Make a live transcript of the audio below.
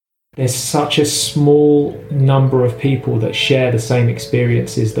There's such a small number of people that share the same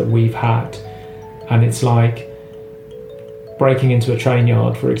experiences that we've had. And it's like breaking into a train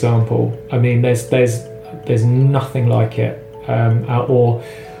yard, for example. I mean, there's nothing like it. Or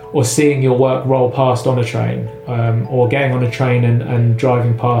seeing your work roll past on a train, or getting on a train and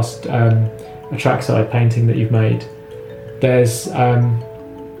driving past a trackside painting that you've made. There's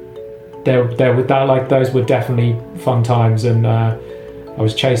those were definitely fun times, and I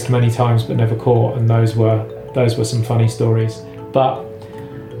was chased many times but never caught, and those were some funny stories. But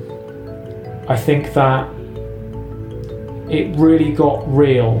I think that it really got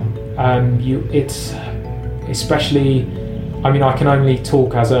real. It's especially, I mean, I can only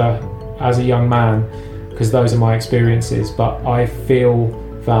talk as a young man because those are my experiences, but I feel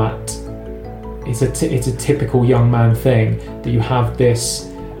that it's a typical young man thing that you have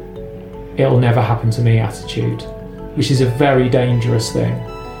this "it'll never happen to me" attitude, which is a very dangerous thing.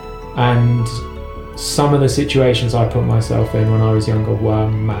 And some of the situations I put myself in when I was younger were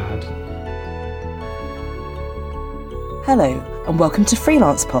mad. Hello and welcome to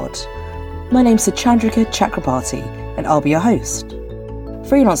Freelance Pod. My name's Chandrika Chakrabarti and I'll be your host.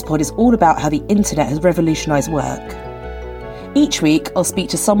 Freelance Pod is all about how the internet has revolutionised work. Each week I'll speak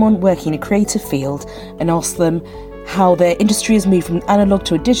to someone working in a creative field and ask them how their industry has moved from an analogue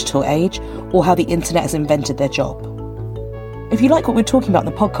to a digital age, or how the internet has invented their job. If you like what we're talking about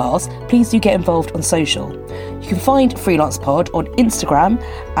in the podcast, please do get involved on social. You can find Freelance Pod on Instagram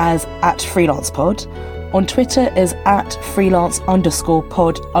as @freelancepod, on Twitter as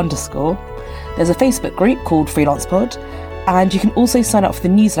 @freelance_pod_. There's a Facebook group called Freelance Pod, and you can also sign up for the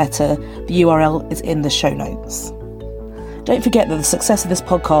newsletter. The URL is in the show notes. Don't forget that the success of this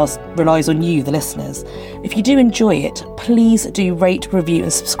podcast relies on you, the listeners. If you do enjoy it, please do rate, review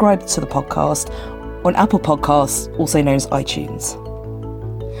and subscribe to the podcast on Apple Podcasts, also known as iTunes.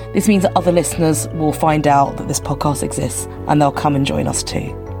 This means that other listeners will find out that this podcast exists and they'll come and join us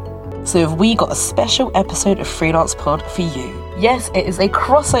too. So have we got a special episode of Freelance Pod for you? Yes, it is a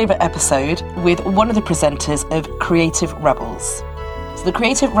crossover episode with one of the presenters of Creative Rebels. So the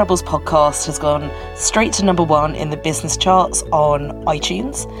Creative Rebels podcast has gone straight to number 1 in the business charts on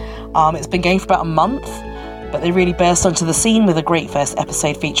iTunes. It's been going for about a month, but they really burst onto the scene with a great first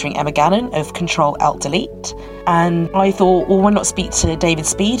episode featuring Emma Gannon of Control-Alt-Delete. And I thought, well, why not speak to David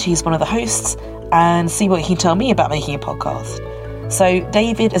Speed, who's one of the hosts, and see what he can tell me about making a podcast. So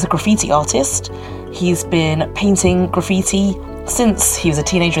David is a graffiti artist. He's been painting graffiti since he was a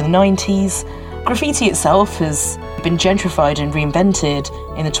teenager in the 90s. Graffiti itself has been gentrified and reinvented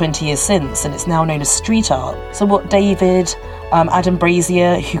in the 20 years since, and it's now known as street art. So what David, Adam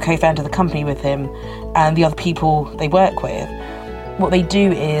Brazier, who co-founded the company with him, and the other people they work with, what they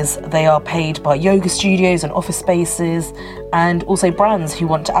do is they are paid by yoga studios and office spaces, and also brands who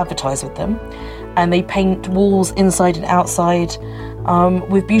want to advertise with them. And they paint walls inside and outside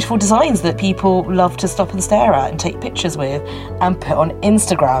with beautiful designs that people love to stop and stare at and take pictures with and put on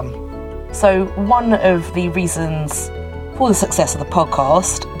Instagram. So one of the reasons for the success of the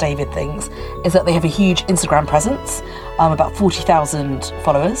podcast, David thinks, is that they have a huge Instagram presence, about 40,000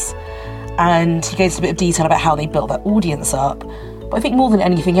 followers. And he goes into a bit of detail about how they built their audience up. But I think more than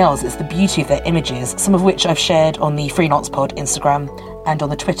anything else, it's the beauty of their images, some of which I've shared on the Freelance Pod Instagram and on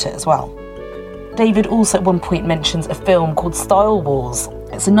the Twitter as well. David also at one point mentions a film called Style Wars.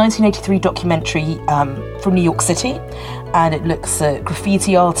 It's a 1983 documentary from New York City, and it looks at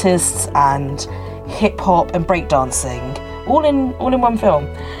graffiti artists and hip-hop and breakdancing, all in one film.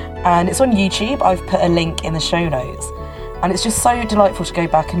 And it's on YouTube. I've put a link in the show notes. And it's just so delightful to go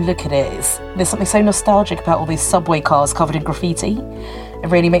back and look at it. There's something so nostalgic about all these subway cars covered in graffiti. It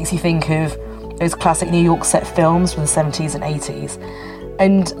really makes you think of those classic New York set films from the 70s and 80s.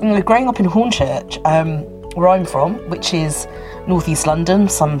 And growing up in Hornchurch, where I'm from, which is northeast London,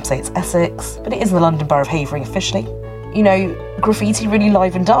 some say it's Essex, but it is in the London Borough of Havering officially. You know, graffiti really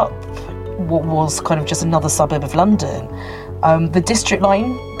livened up what was kind of just another suburb of London. The district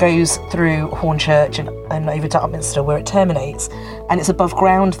line goes through Hornchurch and over to Upminster where it terminates, and it's above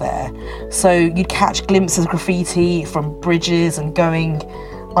ground there. So you'd catch glimpses of graffiti from bridges and going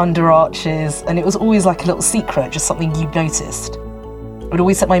under arches, and it was always like a little secret, just something you noticed. It would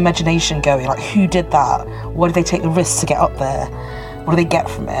always set my imagination going, like, who did that? Why did they take the risks to get up there? What do they get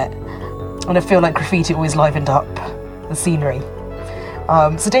from it? And I feel like graffiti always livened up the scenery.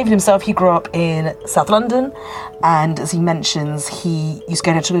 So David himself, he grew up in South London, and as he mentions, he used to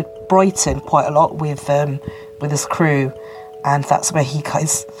go down to Brighton quite a lot with his crew, and that's where he cut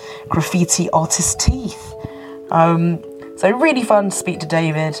his graffiti artist teeth. So really fun to speak to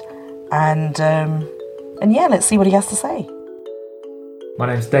David, and yeah, let's see what he has to say. My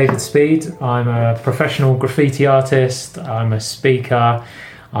name's David Speed. I'm a professional graffiti artist. I'm a speaker.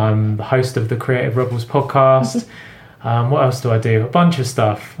 I'm the host of the Creative Rebels podcast. What else do I do? A bunch of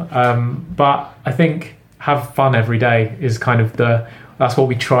stuff. But I think have fun every day is kind of that's what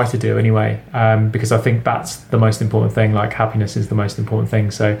we try to do anyway, because I think that's the most important thing. Like, happiness is the most important thing.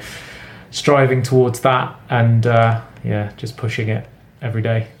 So striving towards that and just pushing it every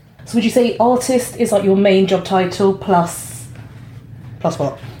day. So would you say artist is like your main job title plus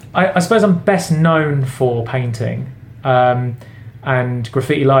what? I suppose I'm best known for painting, and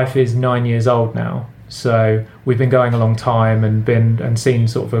Graffiti Life is 9 years old now. So we've been going a long time and seen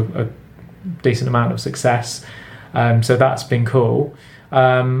sort of a decent amount of success. So that's been cool.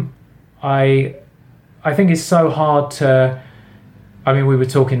 I think it's so hard to. I mean, we were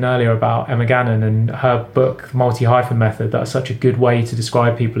talking earlier about Emma Gannon and her book Multi-Hyphen Method. That's such a good way to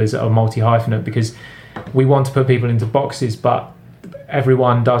describe people as a multi-hyphenate, because we want to put people into boxes, but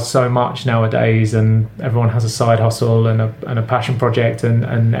everyone does so much nowadays, and everyone has a side hustle and a passion project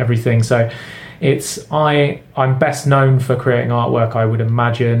and everything. So I'm best known for creating artwork, I would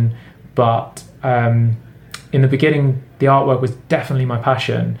imagine, but in the beginning the artwork was definitely my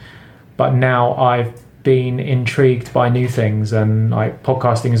passion, but now I've been intrigued by new things, and like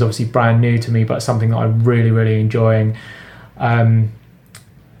podcasting is obviously brand new to me, but something that I'm really, really enjoying.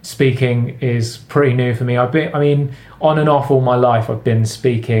 Speaking is pretty new for me. On and off all my life I've been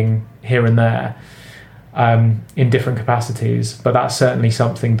speaking here and there in different capacities, but that's certainly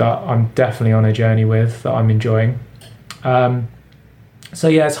something that I'm definitely on a journey with, that I'm enjoying. So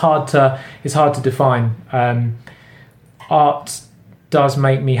yeah, it's hard to define. Art does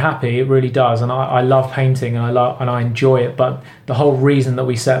make me happy, it really does, and I love painting and I enjoy it, but the whole reason that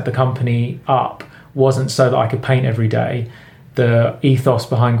we set the company up wasn't so that I could paint every day. The ethos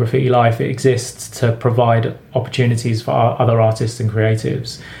behind Graffiti Life, it exists to provide opportunities for other artists and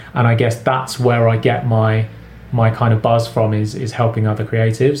creatives, and I guess that's where I get my kind of buzz from, is helping other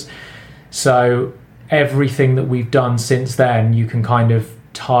creatives. So everything that we've done since then, you can kind of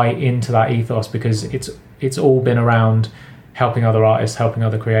tie into that ethos, because it's all been around helping other artists, helping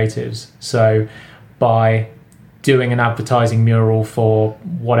other creatives. So by doing an advertising mural for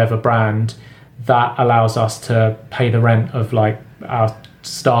whatever brand, that allows us to pay the rent of like our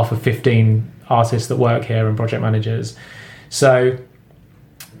staff of 15 artists that work here and project managers. So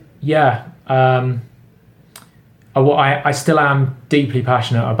yeah, I still am deeply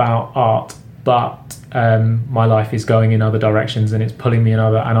passionate about art, but my life is going in other directions and it's pulling me in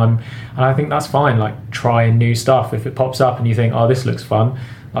other, and I think that's fine. Like, trying new stuff. If it pops up and you think, oh, this looks fun,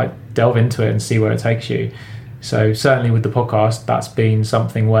 like, delve into it and see where it takes you. So certainly with the podcast, that's been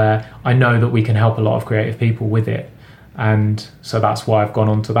something where I know that we can help a lot of creative people with it, and so that's why I've gone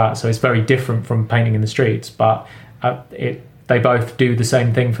on to that. So it's very different from painting in the streets, but they both do the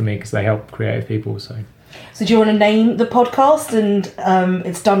same thing for me, because they help creative people. So do you want to name the podcast? And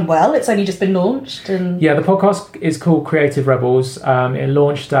it's done well. It's only just been launched. Yeah, the podcast is called Creative Rebels. It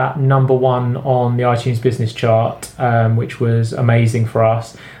launched at number 1 on the iTunes business chart, which was amazing for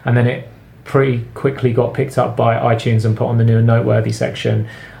us. And then it pretty quickly got picked up by iTunes and put on the new and noteworthy section,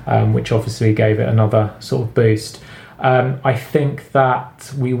 which obviously gave it another sort of boost. I think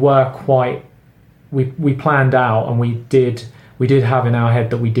that we planned out, and we did have in our head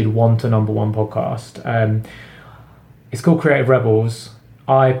that we did want a number 1 podcast. It's called Creative Rebels.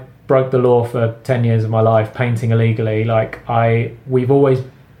 I broke the law for 10 years of my life, painting illegally. We've always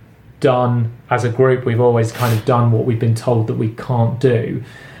done, as a group, we've always kind of done what we've been told that we can't do.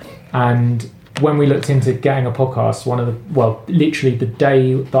 And when we looked into getting a podcast, literally the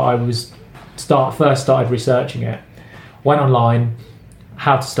day that I first started researching it, went online,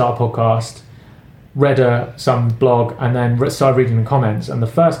 how to start a podcast, read some blog, and then started reading the comments. And the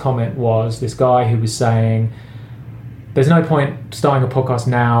first comment was this guy who was saying, there's no point starting a podcast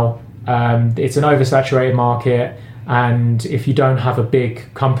now. It's an oversaturated market, and if you don't have a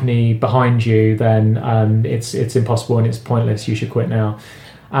big company behind you, then it's impossible and it's pointless. You should quit now.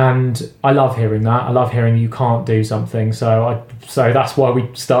 And I love hearing that. I love hearing you can't do something. So that's why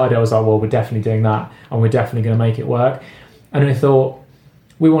we started. I was like, well, we're definitely doing that, and we're definitely going to make it work. And I thought,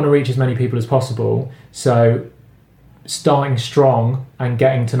 we want to reach as many people as possible. So starting strong and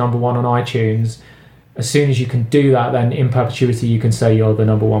getting to number 1 on iTunes, as soon as you can do that, then in perpetuity you can say you're the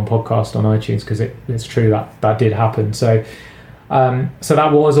number 1 podcast on iTunes, because it's true that did happen. So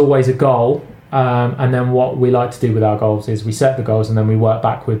that was always a goal. And then what we like to do with our goals is we set the goals and then we work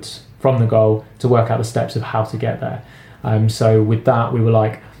backwards from the goal to work out the steps of how to get there. So with that, we were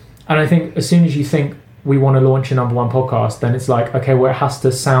like, and I think as soon as you think we want to launch a number 1 podcast, then it's like, okay, well, it has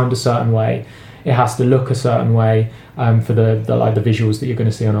to sound a certain way. It has to look a certain way for the visuals that you're going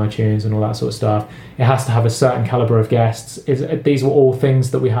to see on iTunes and all that sort of stuff. It has to have a certain caliber of guests. These were all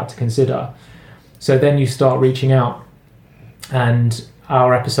things that we had to consider. So then you start reaching out, and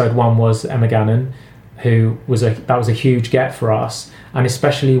our episode 1 was Emma Gannon, that was a huge get for us. And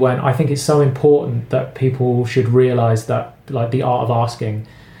especially when I think it's so important that people should realise that, like, the art of asking,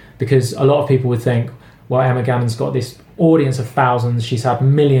 because a lot of people would think, well, Emma Gannon's got this audience of thousands, she's had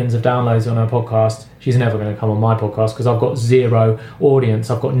millions of downloads on her podcast, she's never going to come on my podcast because I've got zero audience,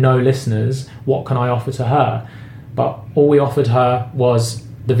 I've got no listeners, what can I offer to her? But all we offered her was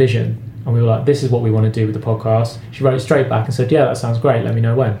the vision, and we were like, this is what we want to do with the podcast. She wrote straight back and said, yeah, that sounds great, let me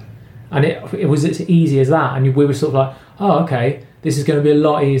know when. And it was as easy as that, and we were sort of like, oh, okay, this is going to be a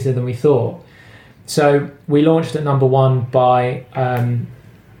lot easier than we thought. So we launched at number 1 by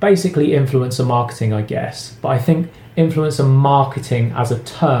basically influencer marketing, I guess. But I think influencer marketing as a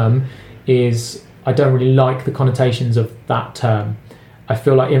term I don't really like the connotations of that term. I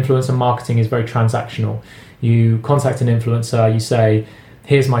feel like influencer marketing is very transactional. You contact an influencer, you say,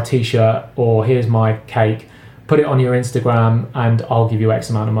 here's my t-shirt or here's my cake, put it on your Instagram and I'll give you X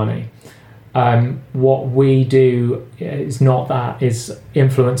amount of money. What we do is not that, is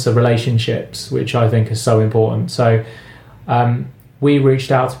influencer relationships, which I think is so important. So we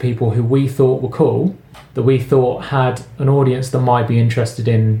reached out to people who we thought were cool, that we thought had an audience that might be interested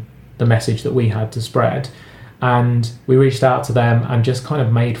in the message that we had to spread. And we reached out to them and just kind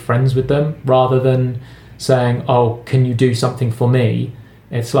of made friends with them, rather than saying, oh, can you do something for me?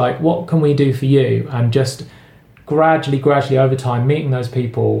 It's like, what can we do for you? And just gradually over time, meeting those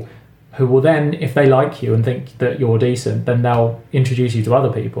people who will then, if they like you and think that you're decent, then they'll introduce you to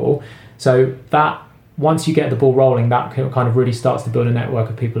other people. So that, once you get the ball rolling, that kind of really starts to build a network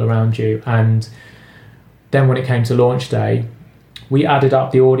of people around you. And then when it came to launch day, we added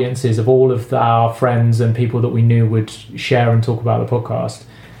up the audiences of all of our friends and people that we knew would share and talk about the podcast.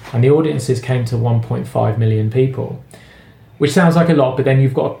 And the audiences came to 1.5 million people, which sounds like a lot, but then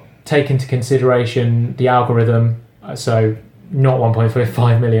you've got to take into consideration the algorithm. So not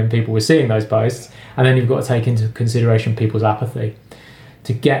 1.5 million people were seeing those posts. And then you've got to take into consideration people's apathy.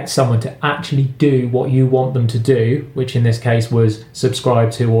 To get someone to actually do what you want them to do, which in this case was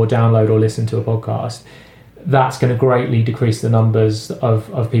subscribe to or download or listen to a podcast, that's going to greatly decrease the numbers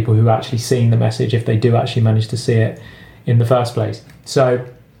of people who actually seen the message, if they do actually manage to see it in the first place. So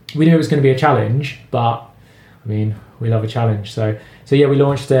we knew it was going to be a challenge, but I mean, we love a challenge. So yeah, we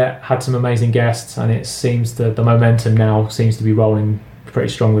launched it, had some amazing guests, and it seems that the momentum now seems to be rolling pretty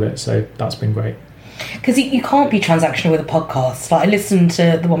strong with it. So that's been great. Because you can't be transactional with a podcast. Like, I listened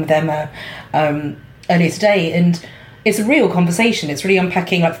to the one with Emma earlier today, and it's a real conversation. It's really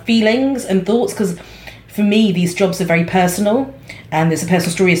unpacking like feelings and thoughts, because for me, these jobs are very personal, and there's a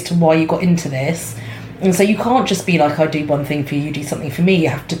personal story as to why you got into this. And so you can't just be like, I do one thing for you, you do something for me. You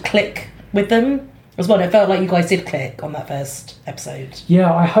have to click with them as well. It felt like you guys did click on that first episode.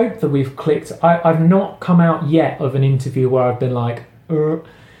 Yeah, I hope that we've clicked. I've not come out yet of an interview where I've been like,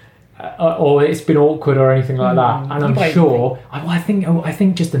 or it's been awkward or anything like that. And I'm sure, I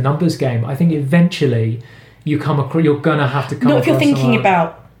think just the numbers game. I think eventually you're gonna have to come. Not if you're thinking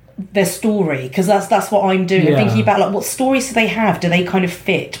about their story, because that's what I'm doing. Yeah. I'm thinking about like, what stories do they have? Do they kind of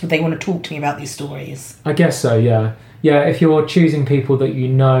fit? Would they want to talk to me about these stories? I guess so. Yeah. If you're choosing people that you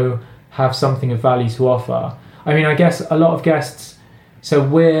know have something of value to offer. I mean, I guess a lot of guests. So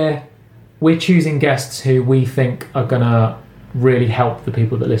we're choosing guests who we think are gonna really help the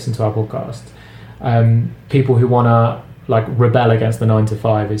people that listen to our podcast. People who want to like rebel against the 9 to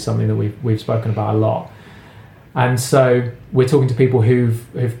 5 is something that we've spoken about a lot. And so we're talking to people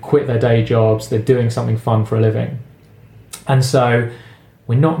who've quit their day jobs, they're doing something fun for a living. And so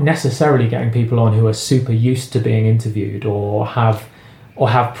we're not necessarily getting people on who are super used to being interviewed or have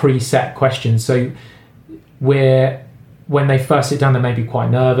preset questions. So when they first sit down, they may be quite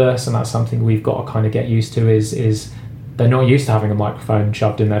nervous, and that's something we've got to kind of get used to is they're not used to having a microphone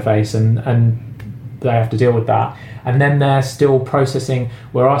shoved in their face, and they have to deal with that. And then they're still processing,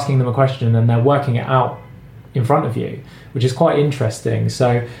 we're asking them a question and they're working it out in front of you, which is quite interesting.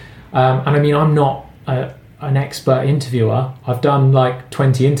 So, and I mean, I'm not an expert interviewer. I've done like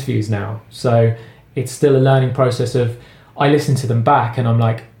 20 interviews now. So it's still a learning process of, I listen to them back and I'm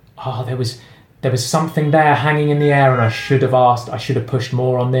like, oh, there was something there hanging in the air and I should have pushed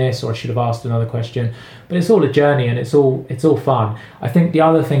more on this, or I should have asked another question. But it's all a journey and it's all fun. I think the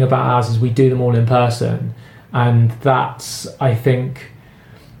other thing about ours is we do them all in person, and that's, I think,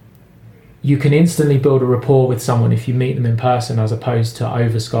 you can instantly build a rapport with someone if you meet them in person as opposed to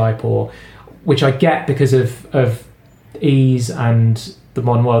over Skype, or which I get because of ease and the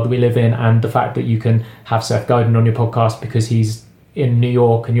modern world that we live in, and the fact that you can have Seth Godin on your podcast because he's in New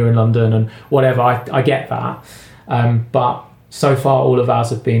York and you're in London and whatever. I get that. But so far all of ours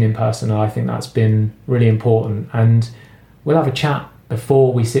have been in person, and I think that's been really important. And we'll have a chat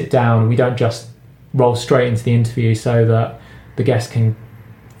before we sit down. We don't just roll straight into the interview, so that the guest can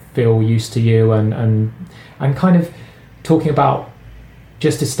feel used to you, and kind of talking about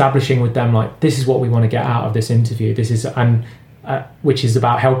just establishing with them, like, this is what we want to get out of this interview. This is, which is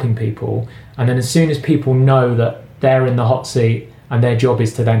about helping people. And then as soon as people know that they're in the hot seat and their job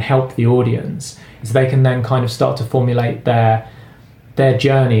is to then help the audience, so they can then kind of start to formulate their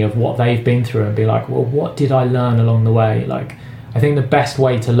journey of what they've been through and be like, well, what did I learn along the way? Like, I think the best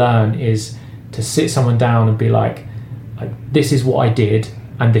way to learn is to sit someone down and be like, this is what I did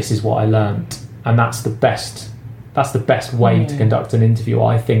and this is what I learned. And that's the best way to conduct an interview,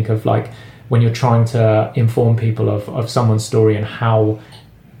 I think, of like when you're trying to inform people of someone's story and how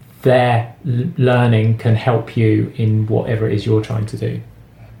their learning can help you in whatever it is you're trying to do.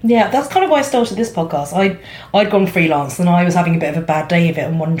 Yeah, that's kind of why I started this podcast. I'd gone freelance and I was having a bit of a bad day of it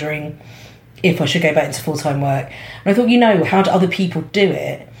and wondering if I should go back into full-time work. And I thought, how do other people do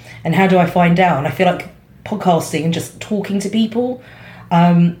it? And how do I find out? And I feel like podcasting and just talking to people,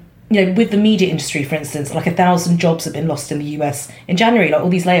 with the media industry, for instance, like 1,000 jobs have been lost in the US in January, like all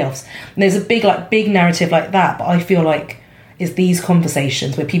these layoffs. And there's a big narrative like that, but I feel like it's these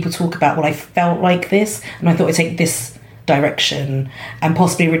conversations where people talk about, well, I felt like this, and I thought I'd take this direction, and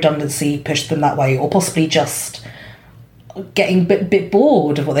possibly redundancy pushed them that way, or possibly just getting a bit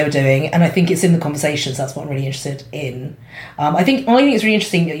bored of what they were doing. And I think it's in the conversations, that's what I'm really interested in. I think it's really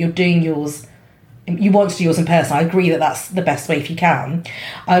interesting that you're doing yours, you want to do yours in person. I agree that that's the best way if you can.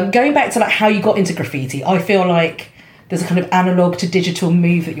 Going back to like how you got into graffiti, I feel like there's a kind of analog to digital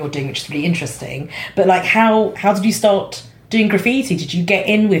move that you're doing, which is really interesting. But like how did you start doing graffiti? Did you get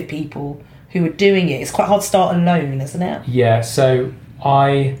in with people who were doing it? It's quite hard to start alone, isn't it? Yeah, so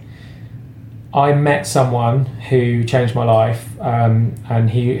I met someone who changed my life, and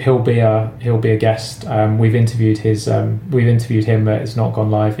he'll be a guest. We've interviewed him, but it's not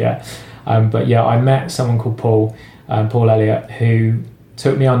gone live yet. But yeah, I met someone called Paul Elliott, who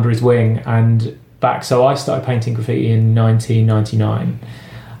took me under his wing so I started painting graffiti in 1999.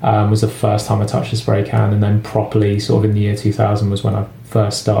 Was the first time I touched a spray can, and then properly sort of in the year 2000 was when I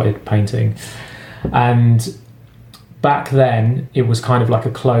first started painting. And back then it was kind of like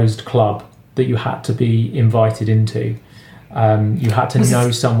a closed club that you had to be invited into. You had to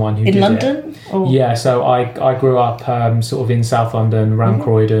know someone who did London? it. Or? Yeah, so I grew up sort of in South London, around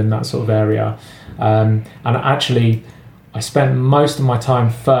Croydon, that sort of area. And actually I spent most of my time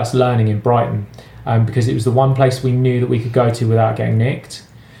first learning in Brighton, because it was the one place we knew that we could go to without getting nicked.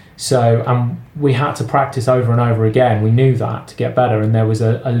 So we had to practice over and over again. We knew that to get better, and there was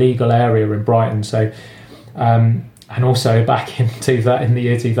a legal area in Brighton. So, and also back in the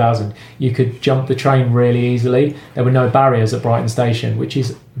year 2000, you could jump the train really easily. There were no barriers at Brighton Station, which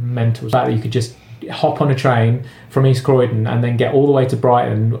is mental. That you could just hop on a train from East Croydon and then get all the way to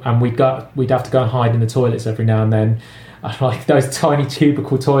Brighton, and we'd have to go and hide in the toilets every now and then, like those tiny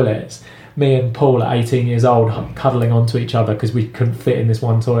cubicle toilets. Me and Paul at 18 years old cuddling onto each other because we couldn't fit in this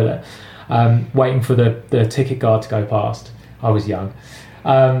one toilet, waiting for the ticket guard to go past. I was young,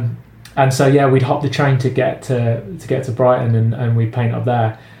 and so yeah, we'd hop the train to get to Brighton, and we'd paint up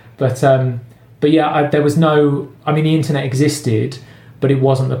there. But yeah, there was no. I mean, the internet existed, but it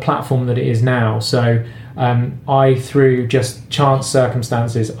wasn't the platform that it is now. So I, through just chance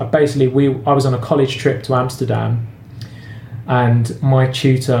circumstances, I was on a college trip to Amsterdam. And my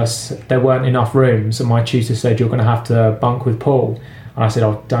tutor, there weren't enough rooms, and my tutor said, you're going to have to bunk with Paul. And I said,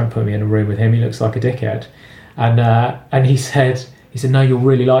 oh, don't put me in a room with him, he looks like a dickhead. And he said, no, you'll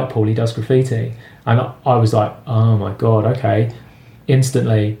really like Paul, he does graffiti. And I was like, oh my God, okay,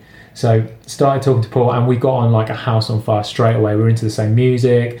 instantly. So started talking to Paul, and we got on like a house on fire straight away. We were into the same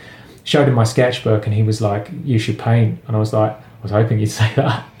music, showed him my sketchbook, and he was like, you should paint. And I was like, I was hoping you'd say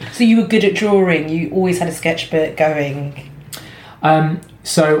that. So you were good at drawing, you always had a sketchbook going?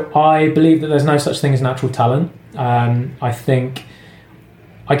 So I believe that there's no such thing as natural talent. I think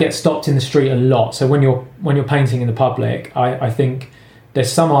I get stopped in the street a lot. So when you're painting in the public, I think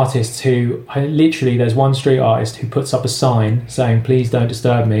there's some artists who there's one street artist who puts up a sign saying, please don't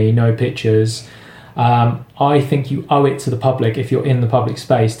disturb me, no pictures. I think you owe it to the public, if you're in the public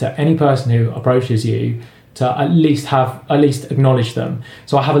space, to any person who approaches you to at least acknowledge them.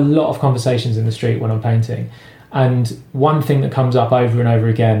 So I have a lot of conversations in the street when I'm painting. And one thing that comes up over and over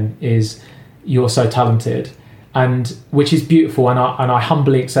again is, you're so talented, and which is beautiful, and I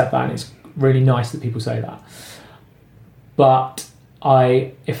humbly accept that, and it's really nice that people say that. But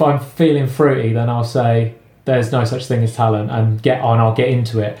if I'm feeling fruity, then I'll say there's no such thing as talent, and I'll get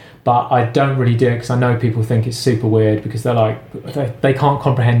into it. But I don't really do it because I know people think it's super weird because they're like they can't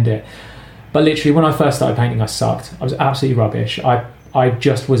comprehend it. But literally, when I first started painting, I sucked. I was absolutely rubbish. I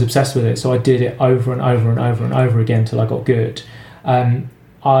just was obsessed with it, so I did it over and over and over and over again till I got good.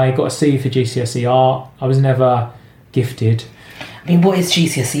 I got a C for GCSE art. I was never gifted. I mean, what is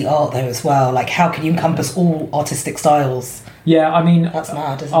GCSE art though as well? Like, how can you encompass all artistic styles? Yeah, I mean, that's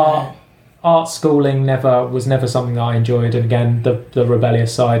mad, isn't it? Art schooling was never something that I enjoyed, and again, the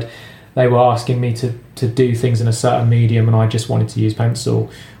rebellious side, they were asking me to do things in a certain medium, and I just wanted to use pencil.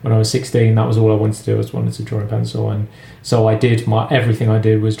 When I was 16, that was all I wanted to do. I just wanted to draw in pencil, and so I did. Everything I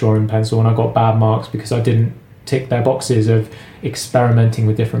did was draw in pencil, and I got bad marks because I didn't tick their boxes of experimenting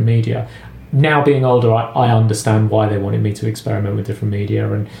with different media. Now being older, I understand why they wanted me to experiment with different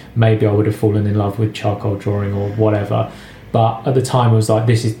media, and maybe I would have fallen in love with charcoal drawing or whatever. But at the time, I was like,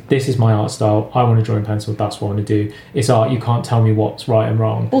 this is my art style. I want to draw in pencil. That's what I want to do. It's art. You can't tell me what's right and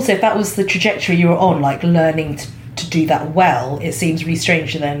wrong. Also, if that was the trajectory you were on, like learning to do that well, it seems really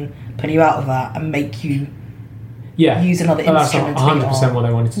strange to then pull you out of that and make you use another instrument. That's 100% what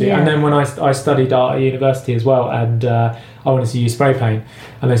I wanted to do. Yeah. And then when I studied art at university as well, and I wanted to use spray paint,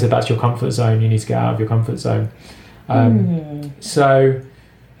 and they said that's your comfort zone. You need to get out of your comfort zone. So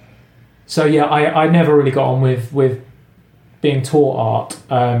yeah, I never really got on with being taught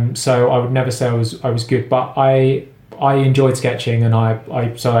art, so I would never say I was good, but I enjoyed sketching, and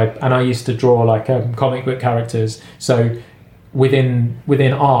I used to draw like comic book characters. So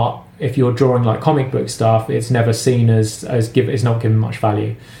within art, if you're drawing like comic book stuff, it's never seen as it's not given much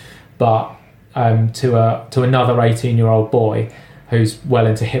value. But to another 18-year-old boy who's well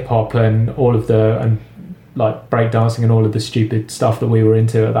into hip hop and all of and like breakdancing and all of the stupid stuff that we were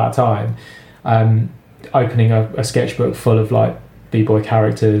into at that time. Opening a sketchbook full of like b-boy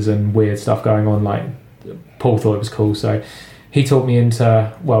characters and weird stuff going on, like Paul thought it was cool, so he took me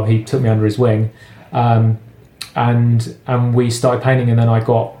under his wing, and we started painting, and then I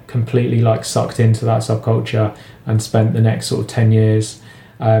got completely like sucked into that subculture and spent the next sort of 10 years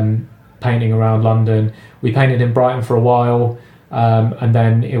painting around London. We painted in Brighton for a while, and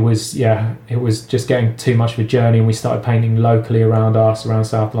then it was just getting too much of a journey, and we started painting locally around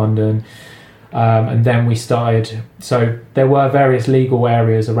South London. And then we started, so there were various legal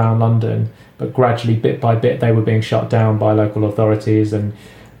areas around London, but gradually, bit by bit, they were being shut down by local authorities. And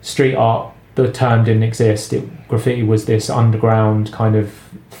street art, the term didn't exist. Graffiti was this underground kind of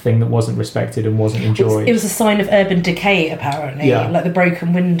thing that wasn't respected and wasn't enjoyed. It was a sign of urban decay, apparently, like the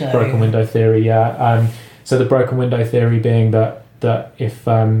broken window. Broken window theory, yeah. So the broken window theory being that if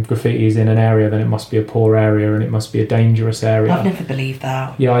graffiti is in an area, then it must be a poor area and it must be a dangerous area. I've never believed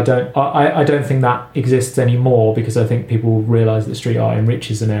that. Yeah, I don't think that exists anymore, because I think people realise that street art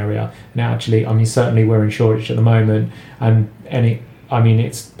enriches an area. And actually, I mean, certainly we're in Shoreditch at the moment, and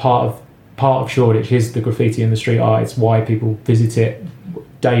it's part of Shoreditch is the graffiti and the street art. It's why people visit it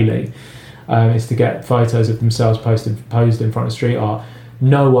daily. It's to get photos of themselves posed in front of street art.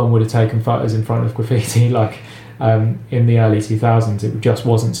 No one would have taken photos in front of graffiti like in the early 2000s. It just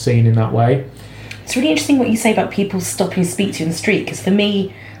wasn't seen in that way. It's really interesting what you say about people stopping to speak to you in the street, because for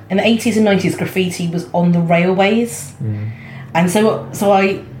me, in the 80s and 90s, graffiti was on the railways. And so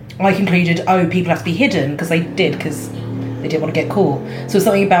I concluded, people have to be hidden, because they didn't want to get caught. So it's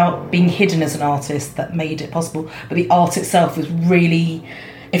something about being hidden as an artist that made it possible. But the art itself was really,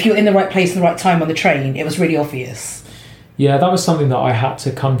 if you're in the right place and the right time on the train, it was really obvious. Yeah, that was something that I had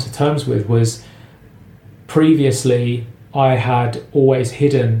to come to terms with. Was previously I had always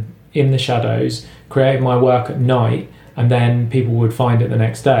hidden in the shadows, created my work at night, and then people would find it the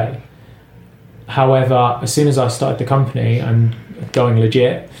next day. However, as soon as I started the company and going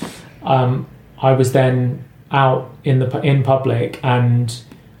legit, I was then out in public, and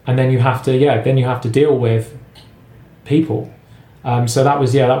then you have to deal with people. So that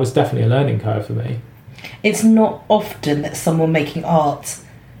was definitely a learning curve for me. It's not often that someone making art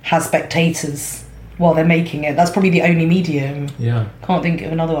has spectators while they're making it. That's probably the only medium. Yeah. Can't think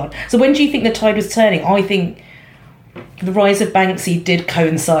of another one. So when do you think the tide was turning? I think the rise of Banksy did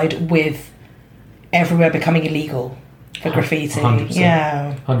coincide with everywhere becoming illegal for graffiti. 100%.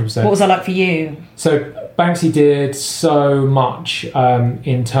 Yeah. 100%. What was that like for you? So Banksy did so much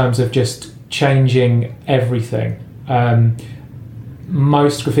in terms of just changing everything.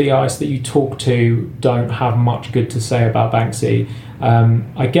 Most graffiti artists that you talk to don't have much good to say about Banksy.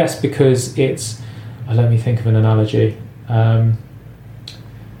 I guess because it's... let me think of an analogy.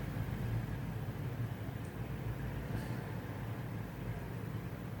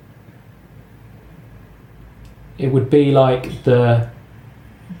 it would be like the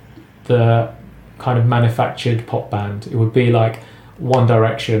kind of manufactured pop band. It would be like One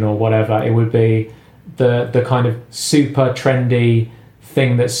Direction or whatever. It would be the kind of super trendy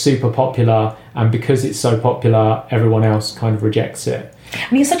thing that's super popular, and because it's so popular, everyone else kind of rejects it.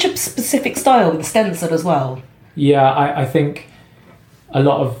 And you have such a specific style with the stencil as well. Yeah, I think a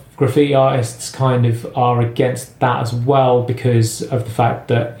lot of graffiti artists kind of are against that as well, because of the fact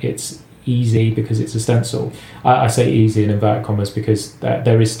that it's easy, because it's a stencil. I say easy in inverted commas because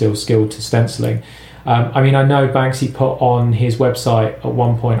there is still skill to stenciling. I mean, I know Banksy put on his website at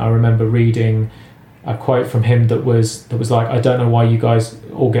one point, I remember reading a quote from him that was like, I don't know why you guys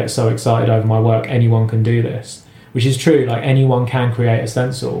all get so excited over my work, anyone can do this, which is true. Like, anyone can create a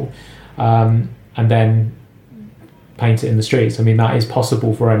stencil and then paint it in the streets. I mean, that is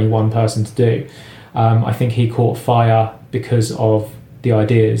possible for any one person to do. I think he caught fire because of the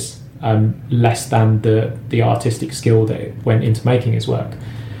ideas, less than the artistic skill that went into making his work.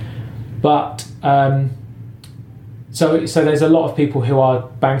 But so there's a lot of people who are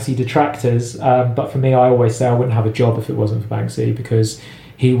Banksy detractors, but for me, I always say I wouldn't have a job if it wasn't for Banksy, because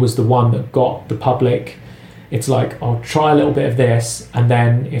he was the one that got the public. It's like, I'll try a little bit of this, and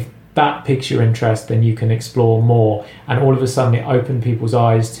then if that piques your interest, then you can explore more. And all of a sudden it opened people's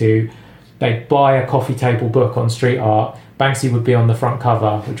eyes to, they'd buy a coffee table book on street art, Banksy would be on the front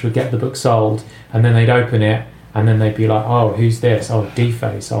cover, which would get the book sold, and then they'd open it, and then they'd be like, oh, who's this? Oh,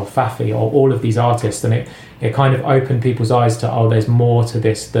 Deface, oh, Faffy, or all of these artists. And it kind of opened people's eyes to, oh, there's more to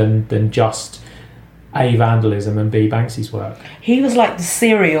this than just A, vandalism, and B, Banksy's work. He was like the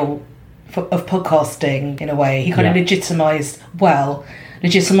serial of podcasting in a way. He kind of legitimised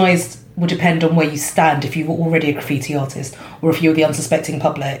would depend on where you stand, if you were already a graffiti artist or if you were the unsuspecting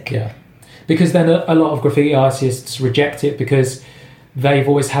public. Yeah, because then a lot of graffiti artists reject it because they've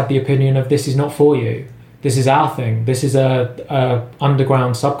always had the opinion of, this is not for you, this is our thing, this is a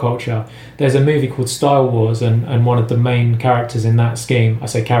underground subculture. There's a movie called Style Wars, and one of the main characters in that Scheme, I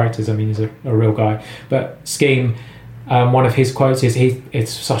say characters, I mean he's a real guy, but Scheme, one of his quotes is,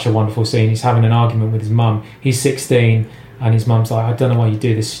 it's such a wonderful scene, he's having an argument with his mum, he's 16, and his mum's like, I don't know why you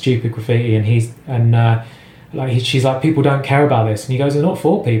do this stupid graffiti, and she's like, people don't care about this, and he goes, it's not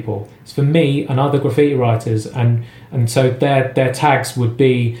for people, it's for me and other graffiti writers, and so their tags would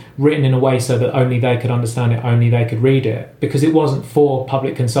be written in a way so that only they could understand it, only they could read it, because it wasn't for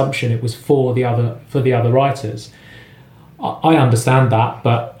public consumption, it was for the other writers. I understand that,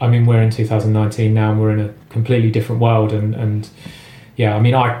 but I mean, we're in 2019 now, and we're in a completely different world, and yeah, I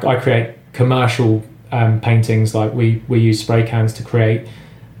mean, I create commercial paintings, like we use spray cans to create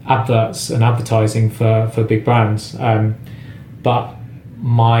adverts and advertising for big brands, but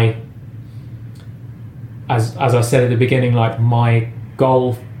as I said at the beginning, like, my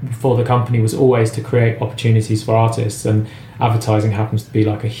goal for the company was always to create opportunities for artists, and advertising happens to be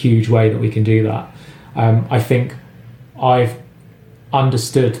like a huge way that we can do that. I think I've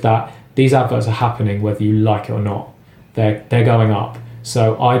understood that these adverts are happening whether you like it or not. They're going up.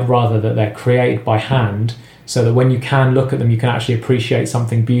 So I'd rather that they're created by hand, so that when you can look at them, you can actually appreciate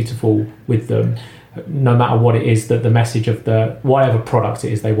something beautiful with them, no matter what it is that the message of whatever product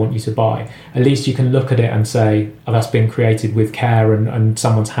it is they want you to buy. At least you can look at it and say, oh, that's been created with care and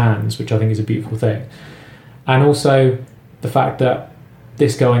someone's hands, which I think is a beautiful thing. And also the fact that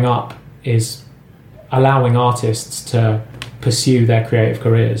this going up is allowing artists to pursue their creative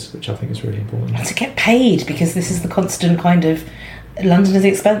careers, which I think is really important. And to get paid, because this is the constant kind of, London is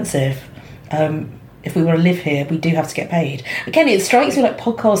expensive. If we want to live here, we do have to get paid. Again, it strikes me like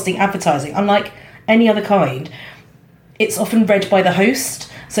podcasting, advertising, unlike any other kind, it's often read by the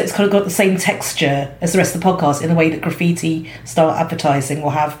host, so it's kind of got the same texture as the rest of the podcast, in the way that graffiti style advertising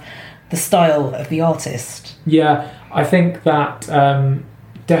will have the style of the artist. Yeah, I think that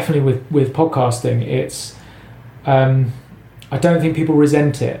definitely with podcasting, it's I don't think people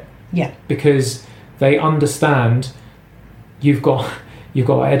resent it. Yeah, because they understand you've got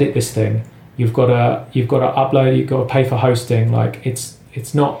to edit this thing, you've got to upload, you've got to pay for hosting. Like, it's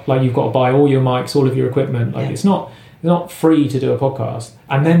not like you've got to buy all your mics, all of your equipment. Like, it's not free to do a podcast.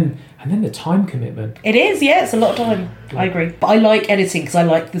 And then the time commitment. It is, yeah, it's a lot of time. Yeah. I agree. But I like editing because I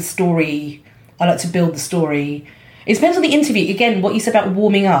like the story. I like to build the story. It depends on the interview. Again, what you said about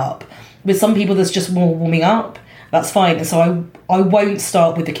warming up. With some people, there's just more warming up. That's fine. And so I won't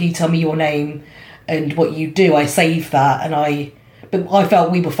start with the, can you tell me your name and what you do? I save that, but I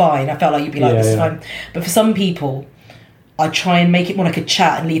felt we were fine. I felt like you'd be like, this is fine. But for some people, I try and make it more like a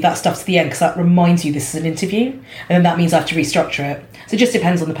chat and leave that stuff to the end, because that reminds you this is an interview, and then that means I have to restructure it. So it just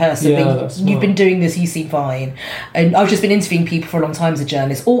depends on the person. Yeah, but that's you've smart. been doing this, you seem fine. And I've just been interviewing people for a long time as a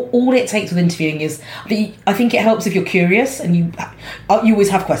journalist. All it takes with interviewing is, I think it helps if you're curious and you always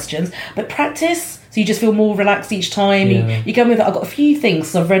have questions, but practice. So you just feel more relaxed each time. Yeah. You go with, I've got a few things,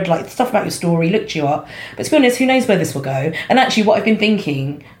 so I've read like stuff about your story, looked you up. But to be honest, who knows where this will go? And actually what I've been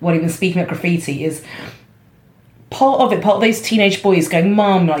thinking, while I've been speaking at graffiti, is part of those teenage boys going,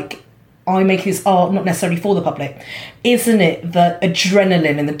 Mum, like, I make this art not necessarily for the public. Isn't it that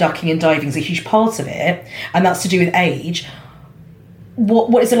adrenaline and the ducking and diving is a huge part of it? And that's to do with age.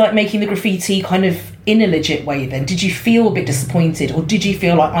 What is it like making the graffiti kind of in a legit way then? Did you feel a bit disappointed, or did you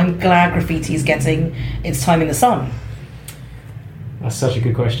feel like, I'm glad graffiti is getting its time in the sun? That's such a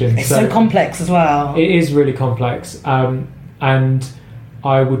good question. It's so complex as well. It is really complex, and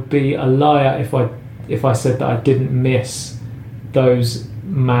I would be a liar if I said that I didn't miss those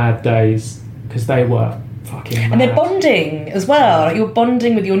mad days, because they were fucking mad. And they're bonding as well. Like, you're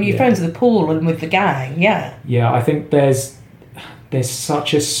bonding with your new friends with the pool and with the gang. Yeah. Yeah, I think there's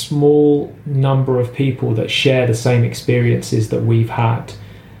such a small number of people that share the same experiences that we've had,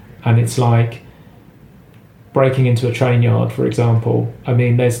 and it's like breaking into a train yard, for example. I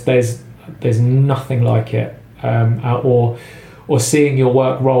mean, there's nothing like it, or seeing your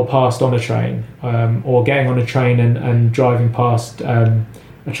work roll past on a train, or getting on a train and driving past a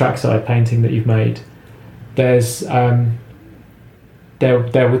trackside painting that you've made. There's those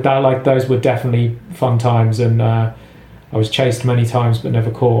were definitely fun times, and I was chased many times but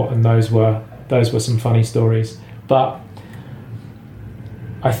never caught, and those were some funny stories. But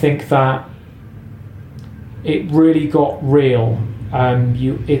I think that it really got real.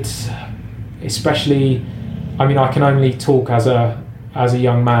 It's especially, I mean, I can only talk as a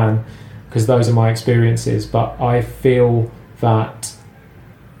young man because those are my experiences, but I feel that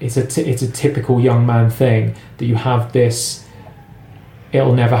it's a typical young man thing, that you have this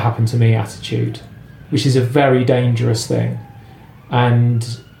 "it'll never happen to me" attitude, which is a very dangerous thing. And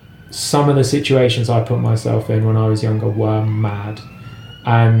some of the situations I put myself in when I was younger were mad.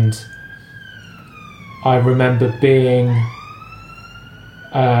 And I remember being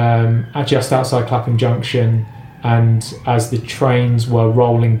just outside Clapham Junction, and as the trains were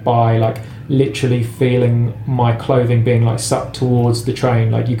rolling by, like literally feeling my clothing being like sucked towards the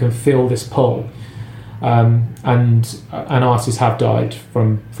train, like you can feel this pull. And artists have died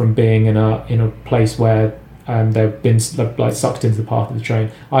from being in a place where they've been like sucked into the path of the train.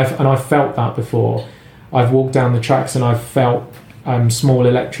 I've felt that before. I've walked down the tracks and I've felt small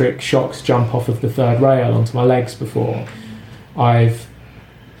electric shocks jump off of the third rail onto my legs before. I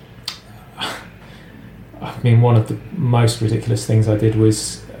mean, one of the most ridiculous things I did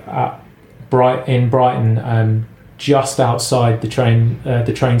was in Brighton, just outside the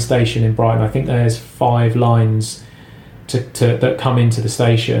train station in Brighton. I think there's 5 lines that come into the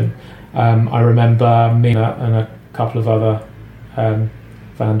station. I remember me and a couple of other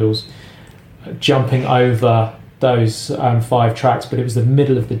vandals jumping over those 5 tracks, but it was the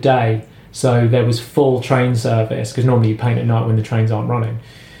middle of the day, so there was full train service, because normally you paint at night when the trains aren't running.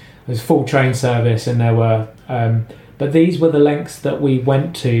 There was full train service, and there were but these were the lengths that we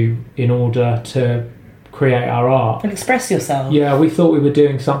went to in order to create our art and express yourself. Yeah, we thought we were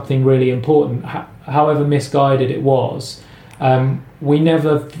doing something really important, however misguided it was. We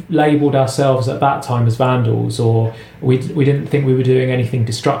never labelled ourselves at that time as vandals, or we didn't think we were doing anything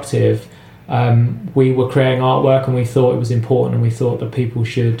destructive. We were creating artwork, and we thought it was important, and we thought that people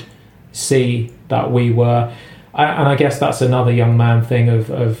should see that we were. And I guess that's another young man thing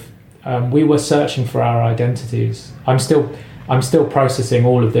of we were searching for our identities. I'm still processing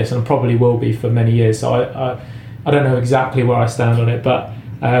all of this, and probably will be for many years. So I don't know exactly where I stand on it, but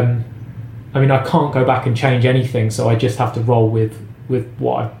I mean, I can't go back and change anything, so I just have to roll with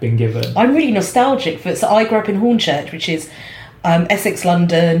what I've been given. I'm really nostalgic for it. So I grew up in Hornchurch, which is Essex,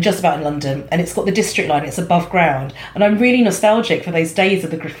 London, just about in London, and it's got the district line, it's above ground, and I'm really nostalgic for those days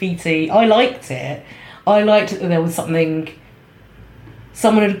of the graffiti. I liked it that there was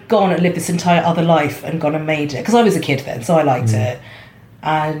someone had gone and lived this entire other life and gone and made it, because I was a kid then, so I liked it,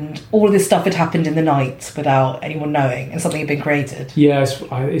 and all of this stuff had happened in the night without anyone knowing, and something had been created. Yeah,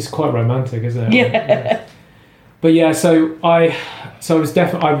 it's quite romantic, isn't it? Yeah. But yeah, so I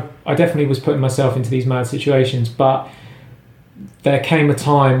definitely was putting myself into these mad situations, but there came a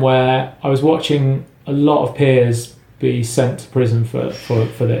time where I was watching a lot of peers be sent to prison for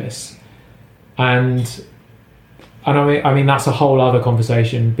this, and I mean that's a whole other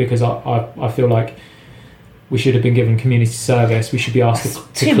conversation, because I feel like we should have been given community service. We should be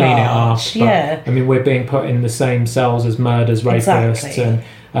asked to clean it up. But, yeah. I mean, we're being put in the same cells as murderers, rapists, exactly.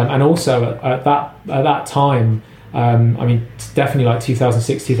 and also at that time, I mean, it's definitely like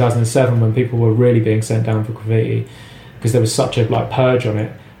 2006, 2007 when people were really being sent down for graffiti because there was such a like purge on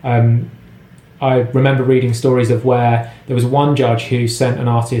it. I remember reading stories of where there was one judge who sent an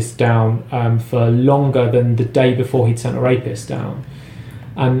artist down for longer than the day before he'd sent a rapist down,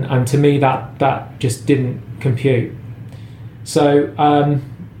 and to me that just didn't compute. So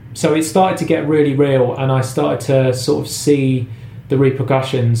so it started to get really real, and I started to sort of see the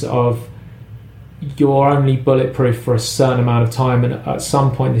repercussions of you're only bulletproof for a certain amount of time, and at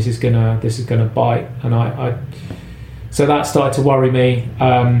some point this is gonna bite, and I so that started to worry me.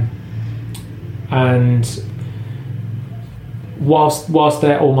 And whilst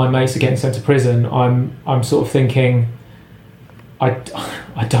all my mates are getting sent to prison, I'm sort of thinking I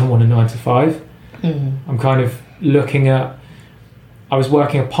don't want a 9 to 5. I'm kind of looking at, I was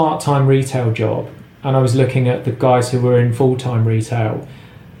working a part-time retail job, and I was looking at the guys who were in full-time retail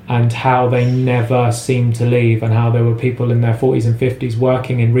and how they never seemed to leave, and how there were people in their 40s and 50s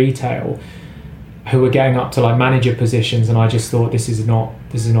working in retail who were getting up to like manager positions, and I just thought this is not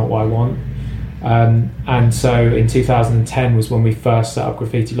what I want. And so in 2010 was when we first set up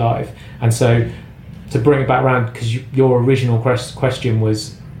Graffiti Live. And so to bring it back around, because your original question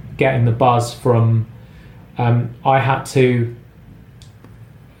was getting the buzz from, I had to,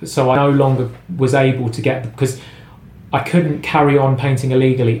 so I no longer was able to get, because I couldn't carry on painting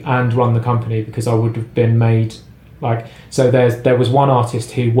illegally and run the company, because I would have been made like, so there was one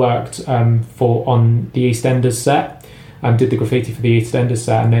artist who worked on the EastEnders set and did the graffiti for the EastEnders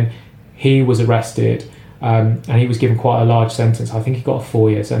set, and then he was arrested and he was given quite a large sentence. I think he got a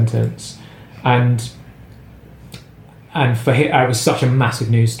 4-year sentence, and for him it was such a massive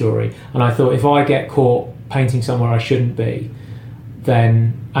news story, and I thought if I get caught painting somewhere I shouldn't be,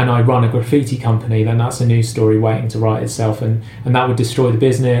 then, and I run a graffiti company, then that's a news story waiting to write itself, and that would destroy the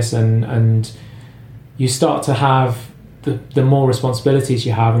business, and you start to have the more responsibilities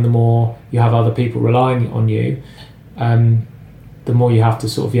you have, and the more you have other people relying on you, the more you have to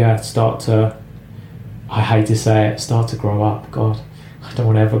sort of start to, I hate to say it, start to grow up. God, I don't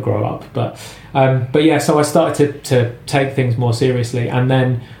want to ever grow up, but yeah, so I started to take things more seriously, and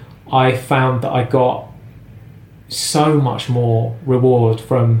then I found that I got so much more reward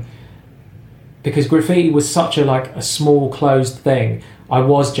from, because graffiti was such a small closed thing. I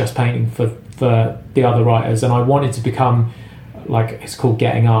was just painting for the other writers, and I wanted to become, like, it's called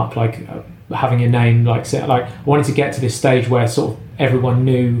getting up, like having a name, like I wanted to get to this stage where sort of everyone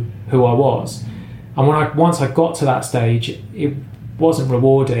knew who I was. And once I got to that stage, it wasn't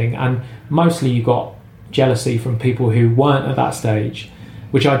rewarding, and mostly you got jealousy from people who weren't at that stage,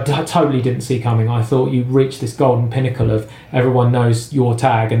 which I totally didn't see coming. I thought you reached this golden pinnacle of everyone knows your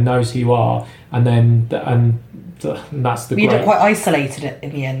tag and knows who you are, and that's the. You end up quite isolated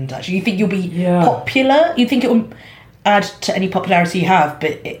in the end. Actually, you think you'll be popular. You think it will add to any popularity you have,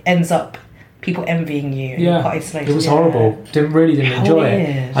 but it ends up people envying you. And you're quite isolated. It was horrible. Didn't enjoy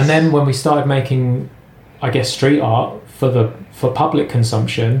it. And then when we started making, I guess, street art for public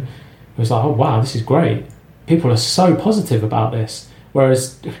consumption, it was like, oh wow, this is great. People are so positive about this.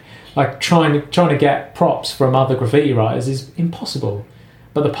 Whereas, like, trying to get props from other graffiti writers is impossible.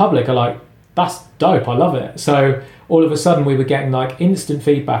 But the public are like, that's dope, I love it. So all of a sudden we were getting like instant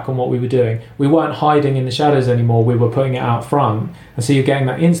feedback on what we were doing. We weren't hiding in the shadows anymore, we were putting it out front. And so you're getting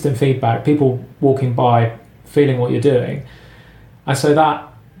that instant feedback, people walking by feeling what you're doing. And so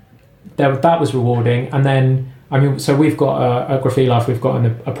that was rewarding. And then, I mean, so we've got at Graffiti Life, we've got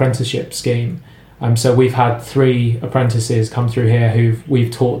an apprenticeship scheme. So we've had 3 apprentices come through here who we've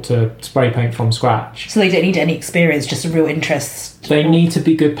taught to spray paint from scratch. So they don't need any experience, just a real interest? They need to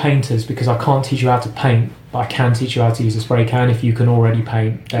be good painters, because I can't teach you how to paint, but I can teach you how to use a spray can. If you can already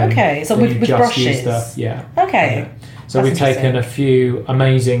paint, then, okay, so with brushes? Okay. So we've taken a few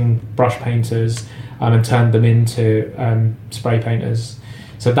amazing brush painters and turned them into spray painters.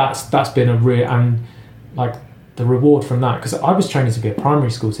 So that's been a real, and like, the reward from that, because I was training to be a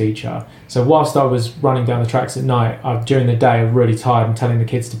primary school teacher, so whilst I was running down the tracks at night, during the day I was really tired and telling the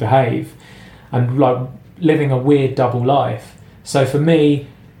kids to behave, and like living a weird double life. So for me,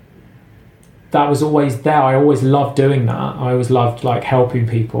 that was always there. I always loved doing that. I always loved like helping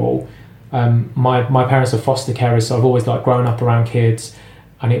people. My parents are foster carers, so I've always like grown up around kids,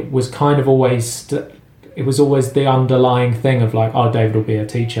 and it was kind of always it was always the underlying thing of like, oh, David will be a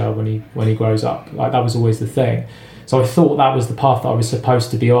teacher when he grows up. Like, that was always the thing. So I thought that was the path that I was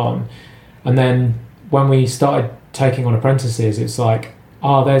supposed to be on. And then when we started taking on apprentices, it's like,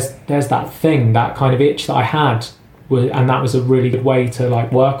 oh, there's that thing, that kind of itch that I had, and that was a really good way to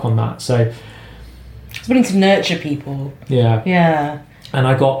like work on that. So it's willing to nurture people. Yeah. Yeah. And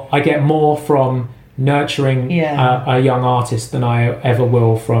I get more from nurturing Yeah. a young artist than I ever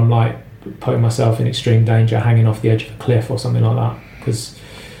will from like putting myself in extreme danger, hanging off the edge of a cliff or something like that. Because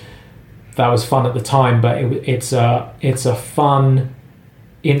that was fun at the time, but it's a fun,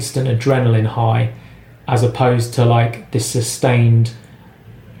 instant adrenaline high, as opposed to like this sustained,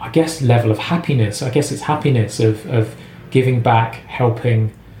 I guess, level of happiness. I guess it's happiness of giving back,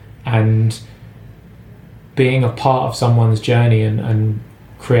 helping, and being a part of someone's journey and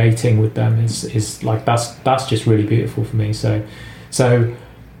creating with them is like that's just really beautiful for me. So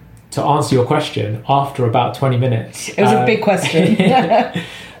to answer your question, after about 20 minutes, It was a big question.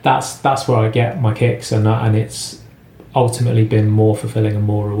 that's where I get my kicks, and it's ultimately been more fulfilling and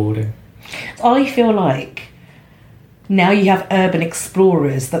more rewarding. I feel like now you have urban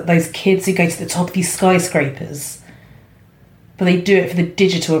explorers, that those kids who go to the top of these skyscrapers, but they do it for the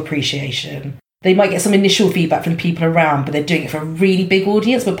digital appreciation. They might get some initial feedback from people around, but they're doing it for a really big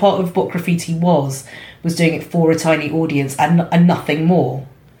audience. But part of what graffiti was doing it for a tiny audience and nothing more.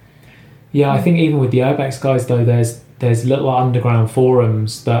 Yeah, I think even with the Urbex guys though, there's little underground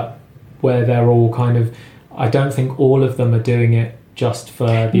forums where they're all kind of, I don't think all of them are doing it just for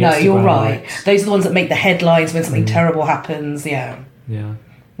the No, Instagram you're right. likes. Those are the ones that make the headlines when something terrible happens. Yeah.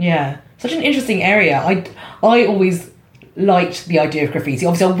 Such an interesting area. I always liked the idea of graffiti.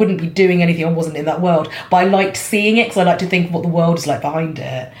 Obviously I wouldn't be doing anything I wasn't in that world, but I liked seeing it because I like to think of what the world is like behind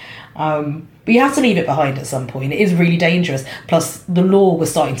it. But you have to leave it behind at some point. It is really dangerous. Plus the law was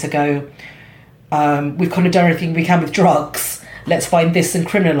starting to go, we've kind of done everything we can with drugs, let's find this and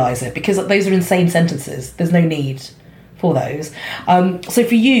criminalise it, because those are insane sentences. There's no need for those. So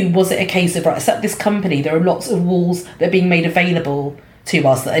for you, was it a case of, right, at this company there are lots of walls that are being made available to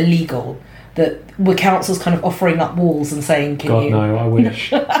us that are legal, that were councils kind of offering up walls and saying, God, no, I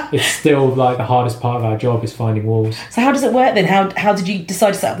wish. It's still like the hardest part of our job is finding walls. So how does it work then? How did you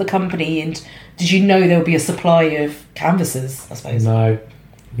decide to set up the company, and did you know there would be a supply of canvases, I suppose?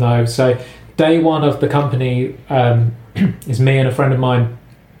 No. So day one of the company is me and a friend of mine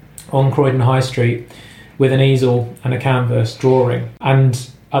on Croydon High Street with an easel and a canvas drawing. And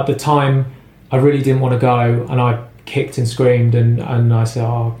at the time, I really didn't want to go, and I kicked and screamed, and I said,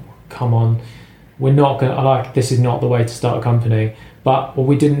 oh, come on, we're not going to, this is not the way to start a company. But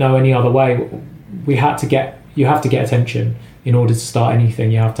we didn't know any other way. You have to get attention in order to start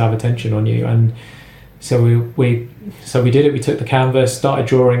anything. You have to have attention on you. And so we did it. We took the canvas, started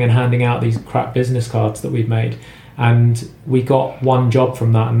drawing and handing out these crap business cards that we'd made. And we got one job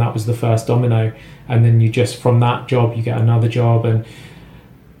from that, and that was the first domino. And then you just, from that job, you get another job,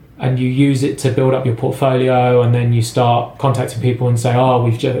 and you use it to build up your portfolio, and then you start contacting people and say, oh,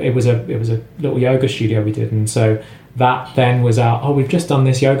 it was a little yoga studio we did, and so that then was out, oh, we've just done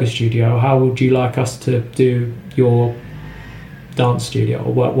this yoga studio, how would you like us to do your dance studio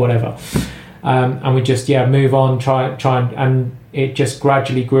or whatever, and we just move on, try and it just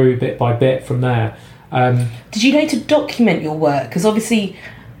gradually grew bit by bit from there. Did you know to document your work? Because obviously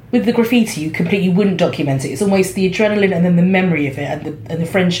with the graffiti, you completely wouldn't document it. It's almost the adrenaline and then the memory of it and the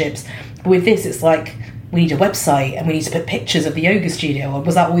friendships. But with this, it's like, we need a website and we need to put pictures of the yoga studio. Or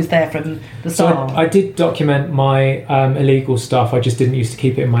was that always there from the start? So I did document my illegal stuff. I just didn't used to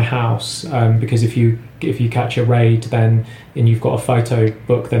keep it in my house, because if you catch a raid, then and you've got a photo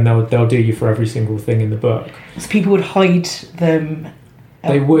book, then they'll do you for every single thing in the book. So people would hide them.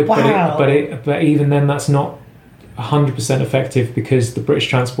 They would, wow. but even then, that's not 100% effective, because the British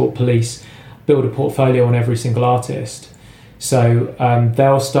Transport Police build a portfolio on every single artist. So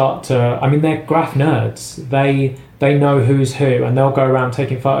they'll start to, they're graph nerds. They know who's who, and they'll go around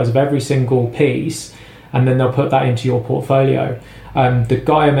taking photos of every single piece, and then they'll put that into your portfolio. The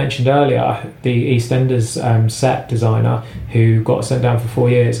guy I mentioned earlier, the EastEnders set designer who got sent down for 4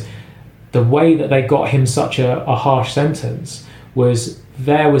 years, the way that they got him such a harsh sentence was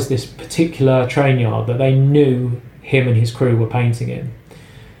there was this particular train yard that they knew him and his crew were painting in.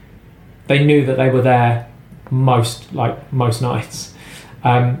 They knew that they were there most nights.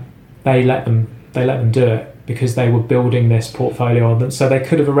 They let them do it because they were building this portfolio on them. So they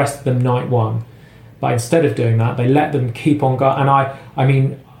could have arrested them night one, but instead of doing that, they let them keep on going. And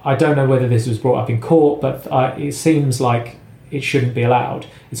I don't know whether this was brought up in court, but it seems like it shouldn't be allowed.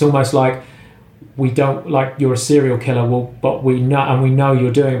 It's almost like, we don't, like, you're a serial killer, but we know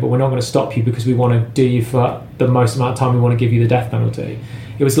you're doing it, but we're not going to stop you because we want to do you for the most amount of time. We want to give you the death penalty.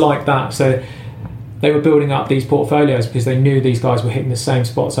 It was like that. So they were building up these portfolios because they knew these guys were hitting the same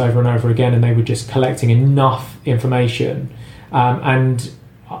spots over and over again, and they were just collecting enough information. And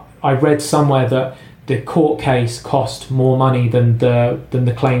I read somewhere that the court case cost more money than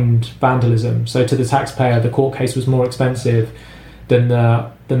the claimed vandalism. So to the taxpayer, the court case was more expensive than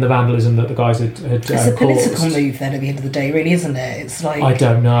the vandalism that the guys had It's a political caused. move then at the end of the day, really, isn't it? It's like... I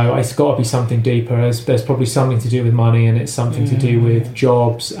don't know. It's got to be something deeper. There's probably something to do with money, and it's something to do with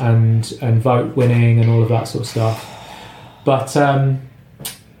jobs and vote winning and all of that sort of stuff.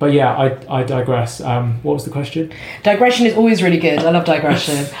 But yeah, I digress. What was the question? Digression is always really good. I love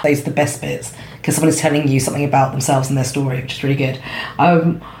digression. Those are the best bits, because someone is telling you something about themselves and their story, which is really good.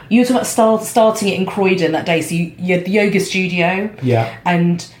 You were talking about starting it in Croydon that day, so you had the yoga studio. Yeah.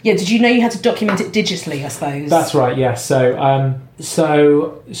 And did you know you had to document it digitally, I suppose? That's right, yeah.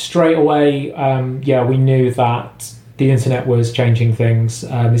 So straight away, we knew that the internet was changing things.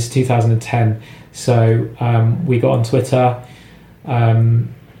 This is 2010. So we got on Twitter,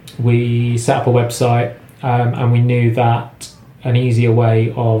 we set up a website, and we knew that an easier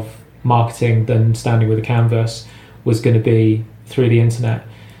way of marketing than standing with a canvas was going to be through the internet.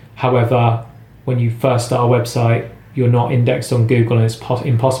 However, when you first start a website, you're not indexed on Google, and it's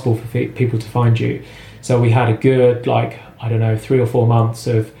impossible for people to find you. So we had a good, 3 or 4 months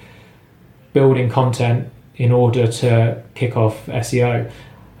of building content in order to kick off SEO.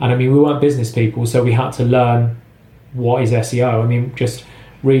 And I mean, we weren't business people, so we had to learn what is SEO. I mean, just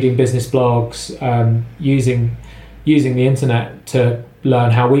reading business blogs, using the internet to learn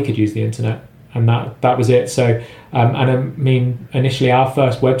how we could use the internet, and that was it. So and I mean, initially our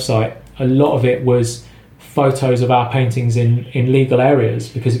first website, a lot of it was photos of our paintings in legal areas,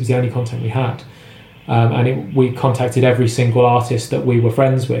 because it was the only content we had, we contacted every single artist that we were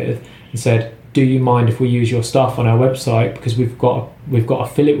friends with and said, do you mind if we use your stuff on our website, because we've got to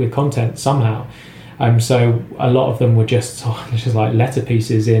fill it with content somehow. So a lot of them were just like letter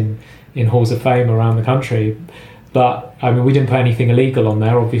pieces in halls of fame around the country. But I mean, we didn't put anything illegal on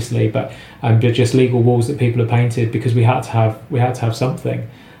there, obviously, but they're just legal walls that people have painted, because we had to have something.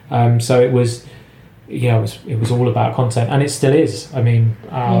 So it was all about content, and it still is. I mean,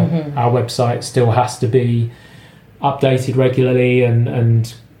 our website still has to be updated regularly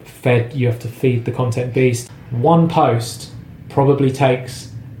and fed. You have to feed the content beast. One post probably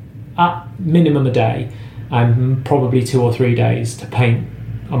takes at minimum a day, and probably 2 or 3 days to paint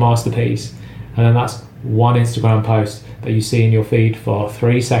a masterpiece, and then that's one Instagram post that you see in your feed for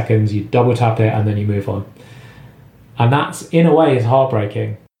 3 seconds, you double tap it, and then you move on. And that's, in a way, is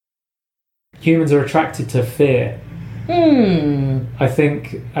heartbreaking. Humans are attracted to fear. I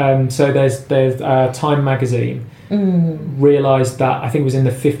think so. There's Time magazine realised that, I think it was in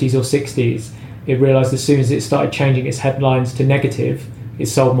the 50s or 60s, it realised as soon as it started changing its headlines to negative, it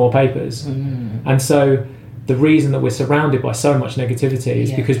sold more papers. And so the reason that we're surrounded by so much negativity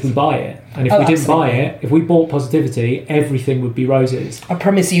is because we buy it. And if we didn't buy it, if we bought positivity, everything would be roses. I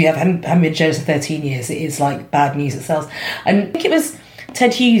promise you, haven't been jealous for 13 years. It is like bad news it sells. And I think it was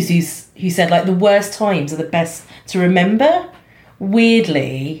Ted Hughes who said, like, the worst times are the best to remember.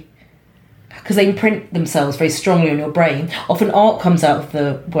 Weirdly, because they imprint themselves very strongly on your brain. Often art comes out of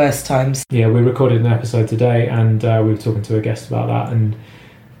the worst times. Yeah, we recorded an episode today, and we were talking to a guest about that, and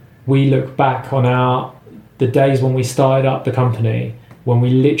we look back on the days when we started up the company, when we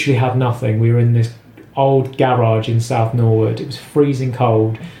literally had nothing. We were in this old garage in South Norwood. It was freezing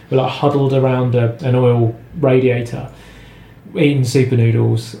cold. We were like huddled around an oil radiator, eating super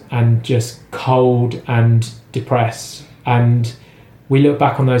noodles, and just cold and depressed. And we look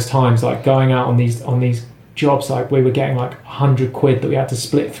back on those times, like going out on these jobs, like we were getting like 100 quid that we had to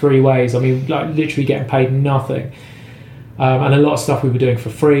split 3 ways. I mean, like literally getting paid nothing. And a lot of stuff we were doing for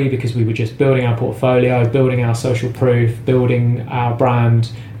free, because we were just building our portfolio, building our social proof, building our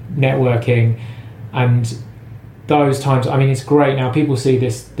brand, networking. And those times, I mean, it's great now. People see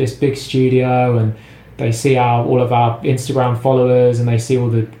this big studio, and they see all of our Instagram followers, and they see all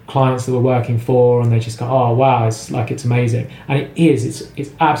the clients that we're working for, and they just go, oh wow, it's amazing. And it is,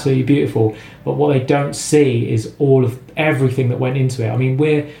 it's absolutely beautiful. But what they don't see is everything that went into it. I mean,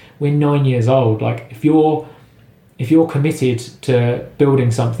 we're 9 years old. Like, if you're committed to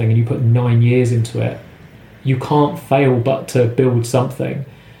building something and you put 9 years into it, you can't fail but to build something.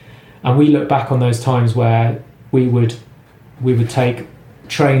 And we look back on those times where we would take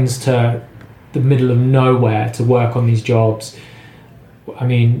trains to the middle of nowhere to work on these jobs. I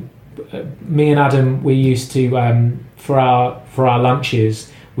mean, me and Adam, we used to for our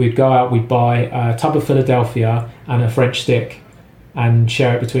lunches, we'd go out, we'd buy a tub of Philadelphia and a French stick and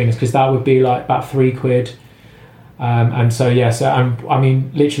share it between us, because that would be like about 3 quid. And so I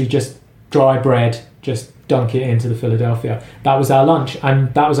mean, literally just dry bread, just dunk it into the Philadelphia. That was our lunch,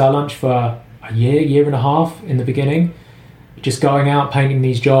 and that was our lunch for a year and a half in the beginning. Just going out, painting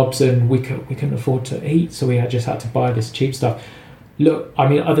these jobs, and we couldn't afford to eat, so we just had to buy this cheap stuff. Look, I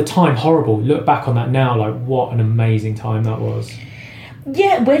mean, at the time, horrible. Look back on that now, like, what an amazing time that was.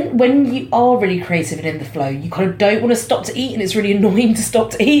 Yeah, when you are really creative and in the flow, you kind of don't want to stop to eat, and it's really annoying to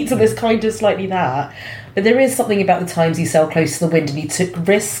stop to eat, so there's kind of slightly that. But there is something about the times you sail close to the wind and you took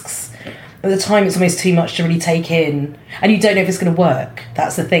risks. At the time, it's almost too much to really take in, and you don't know if it's going to work.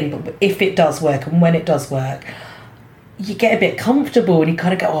 That's the thing. But if it does work, and when it does work, you get a bit comfortable, and you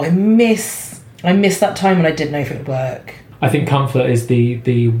kind of go, "Oh, I miss that time when I didn't know if it would work." I think comfort is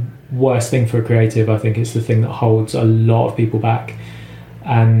the worst thing for a creative. I think it's the thing that holds a lot of people back,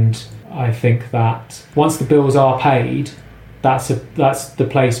 and I think that once the bills are paid, that's the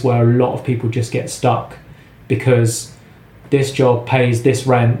place where a lot of people just get stuck, because this job pays this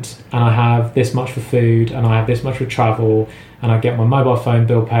rent, and I have this much for food, and I have this much for travel, and I get my mobile phone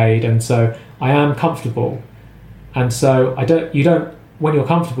bill paid, and so I am comfortable. And so when you're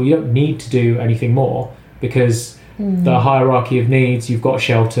comfortable, you don't need to do anything more, because the hierarchy of needs, you've got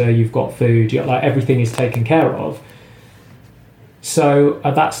shelter, you've got food, like everything is taken care of. So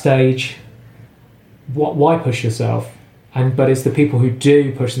at that stage, why push yourself? But it's the people who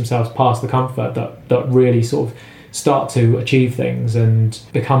do push themselves past the comfort that really sort of start to achieve things and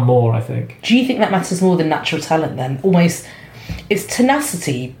become more, I think. Do you think that matters more than natural talent then? Almost, it's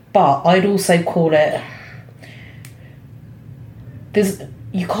tenacity, but I'd also call it, it's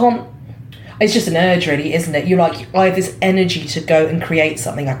just an urge really, isn't it? I have this energy to go and create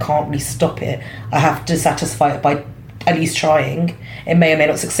something, I can't really stop it. I have to satisfy it by at least trying. It may or may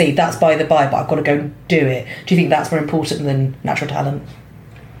not succeed, that's by the by, but I've got to go and do it. Do you think that's more important than natural talent?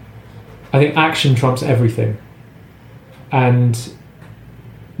 I think action trumps everything. And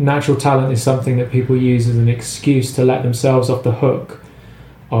natural talent is something that people use as an excuse to let themselves off the hook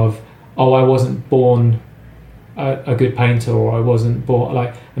of, oh, I wasn't born a good painter, or I wasn't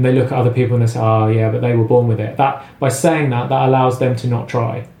born, and they look at other people and they say, oh yeah, but they were born with it. That, by saying that allows them to not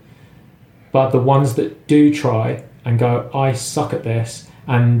try. But the ones that do try and go, I suck at this,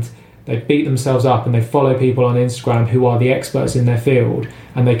 and they beat themselves up, and they follow people on Instagram who are the experts in their field,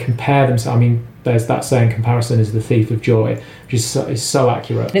 and they compare themselves. I mean, there's that saying, comparison is the thief of joy, which is so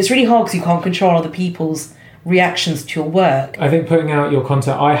accurate. And it's really hard because you can't control other people's reactions to your work. I think putting out your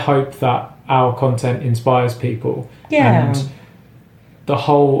content, I hope that our content inspires people. Yeah. And the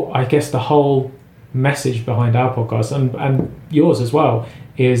whole message behind our podcast, and yours as well,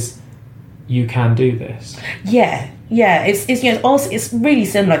 is you can do this. Yeah. It's really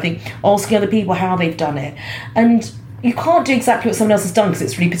similar, I think, asking other people how they've done it. And you can't do exactly what someone else has done because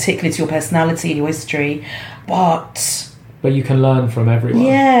it's really particular to your personality and your history, but you can learn from everyone.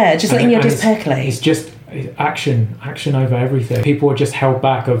 Yeah, just letting your just percolate. It's just action over everything. People are just held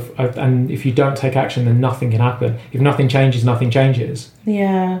back and if you don't take action, then nothing can happen. If nothing changes, nothing changes.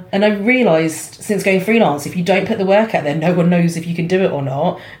 Yeah, and I've realised since going freelance, if you don't put the work out there, no one knows if you can do it or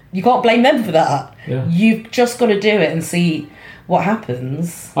not. You can't blame them for that. Yeah. You've just got to do it and see what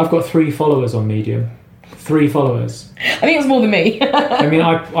happens. I've got 3 followers on Medium. 3 followers. I think it's more than me. I mean,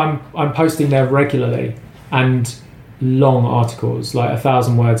 I'm posting there regularly, and long articles, like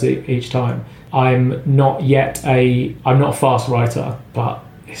 1,000 words each time. I'm not a fast writer, but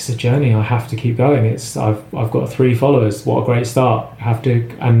it's a journey. I have to keep going. I've got 3 followers. What a great start. I have to,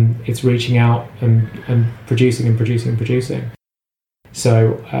 and it's reaching out and producing and producing and producing.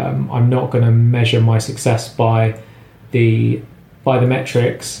 So I'm not going to measure my success by the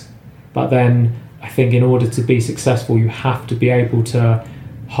metrics, but then I think in order to be successful, you have to be able to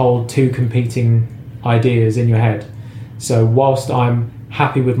hold 2 competing ideas in your head. So whilst I'm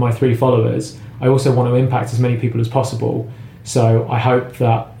happy with my 3 followers, I also want to impact as many people as possible. So I hope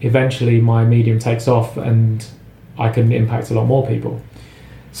that eventually my medium takes off and I can impact a lot more people.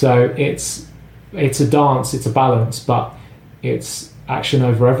 So it's a dance, it's a balance, but it's action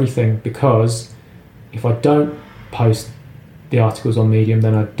over everything, because if I don't post the articles on Medium,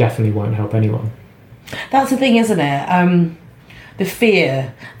 then I definitely won't help anyone. That's the thing, isn't it? The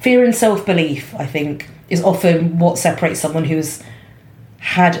fear and self-belief, I think, is often what separates someone who's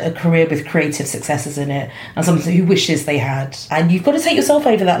had a career with creative successes in it and someone who wishes they had. And you've got to take yourself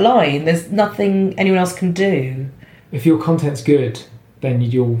over that line. There's nothing anyone else can do. If your content's good, then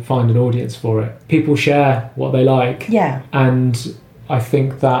you'll find an audience for it. People share what they like. Yeah. And I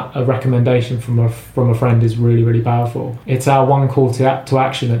think that a recommendation from a friend is really, really powerful. It's our one call to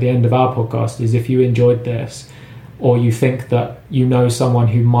action at the end of our podcast is, if you enjoyed this, or you think that you know someone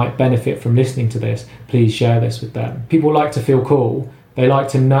who might benefit from listening to this, please share this with them. People like to feel cool. They like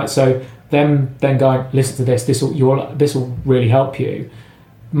to know. So them then going, listen to this. This will really help you.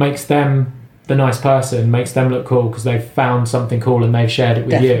 Makes them the nice person. Makes them look cool because they've found something cool and they've shared it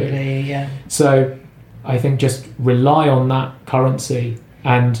with you. Definitely, yeah. So I think just rely on that currency.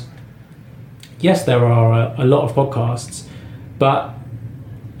 And yes, there are a lot of podcasts, but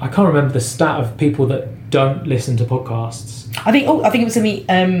I can't remember the stat of people that don't listen to podcasts. I think it was in the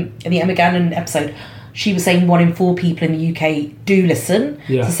Emma Gannon episode. She was saying 1 in 4 people in the UK do listen.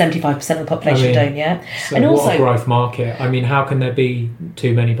 Yeah. So 75% of the population don't. Yeah. So and what also, a growth market. I mean, how can there be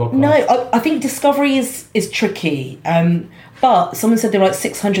too many podcasts? No, I think discovery is tricky. But someone said there are like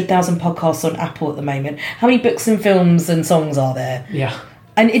 600,000 podcasts on Apple at the moment. How many books and films and songs are there? Yeah.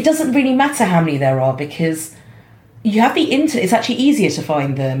 And it doesn't really matter how many there are, because you have the internet. It's actually easier to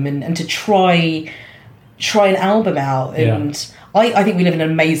find them and to try an album out. And I think we live in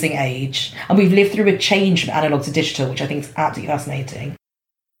an amazing age, and we've lived through a change from analog to digital, which I think is absolutely fascinating.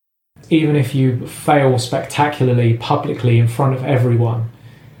 Even if you fail spectacularly publicly in front of everyone,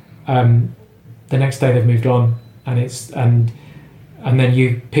 the next day they've moved on, and then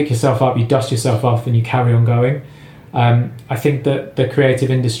you pick yourself up, you dust yourself off, and you carry on going. I think that the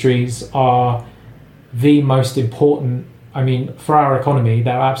creative industries are the most important. I mean, for our economy,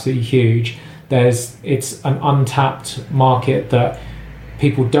 they're absolutely huge. It's an untapped market that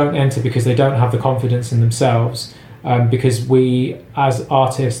people don't enter because they don't have the confidence in themselves. Because we, as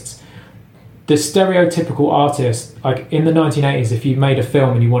artists, the stereotypical artist, like in the 1980s, if you made a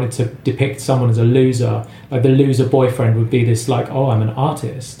film and you wanted to depict someone as a loser, like the loser boyfriend would be this like, oh, I'm an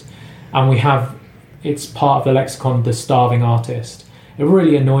artist. And it's part of the lexicon, the starving artist. It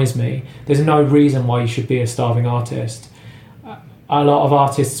really annoys me. There's no reason why you should be a starving artist. A lot of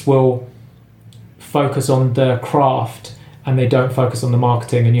artists will focus on the craft and they don't focus on the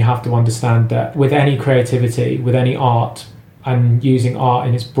marketing, and you have to understand that with any creativity, with any art, and using art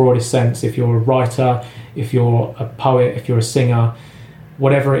in its broadest sense, if you're a writer, if you're a poet, if you're a singer,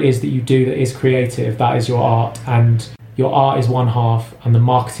 whatever it is that you do that is creative, that is your art. And your art is one half and the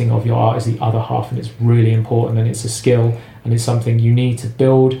marketing of your art is the other half, and it's really important, and it's a skill, and it's something you need to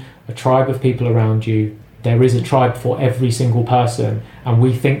build a tribe of people around you. There is a tribe for every single person, and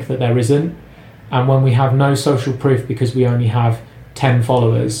we think that there isn't. And when we have no social proof because we only have 10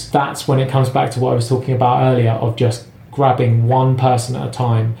 followers, that's when it comes back to what I was talking about earlier of just grabbing one person at a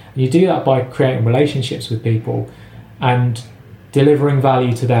time. And you do that by creating relationships with people and delivering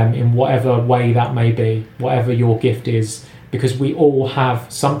value to them in whatever way that may be, whatever your gift is, because we all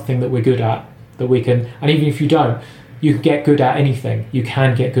have something that we're good at that we can, and even if you don't, you can get good at anything. You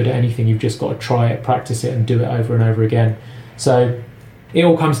can get good at anything. You've just got to try it, practice it, and do it over and over again. So it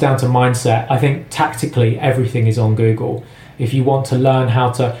all comes down to mindset. I think tactically everything is on Google. If you want to learn how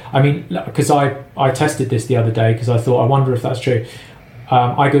to, I mean, because I tested this the other day because I thought, I wonder if that's true.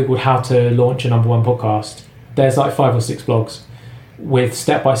 I Googled how to launch a #1 podcast. There's like 5 or 6 blogs with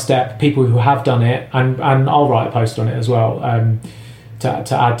step-by-step people who have done it, and I'll write a post on it as well to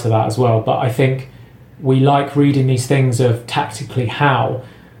add to that as well. But I think we like reading these things of tactically how,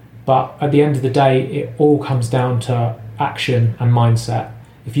 but at the end of the day, it all comes down to action and mindset.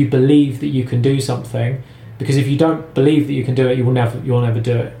 If you believe that you can do something, because if you don't believe that you can do it, you'll never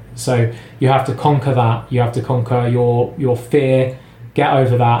do it. So you have to conquer that. You have to conquer your fear, get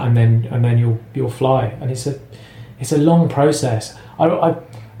over that, and then you'll fly. And it's a long process.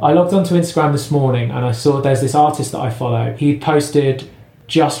 I logged onto Instagram this morning and I saw there's this artist that I follow. He posted,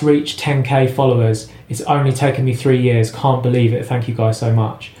 just reached 10k followers. It's only taken me 3 years. Can't believe it. Thank you guys so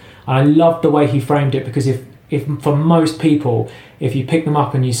much. And I loved the way he framed it, because if for most people, if you pick them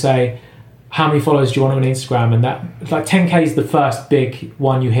up and you say, how many followers do you want on Instagram? And that, like 10k is the first big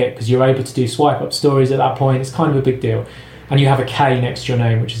one you hit, because you're able to do swipe up stories at that point. It's kind of a big deal. And you have a K next to your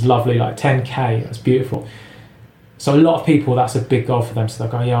name, which is lovely, like 10k, that's beautiful. So a lot of people, that's a big goal for them. So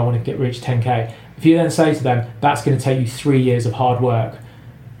they'll go, yeah, I want to reach 10k. If you then say to them, that's going to take you 3 years of hard work,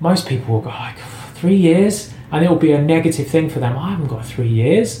 most people will go, like, 3 years? And it'll be a negative thing for them. I haven't got 3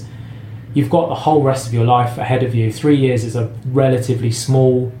 years. You've got the whole rest of your life ahead of you. 3 years is a relatively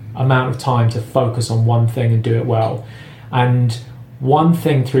small amount of time to focus on one thing and do it well. And one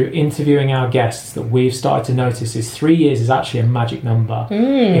thing through interviewing our guests that we've started to notice is 3 years is actually a magic number.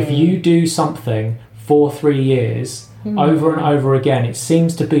 If you do something for 3 years over and over again, it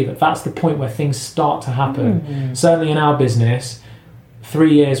seems to be that's the point where things start to happen. Certainly in our business,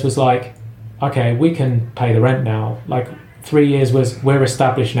 3 years was like, okay, we can pay the rent now. Like 3 years was, we're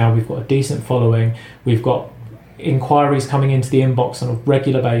established now, we've got a decent following, we've got inquiries coming into the inbox on a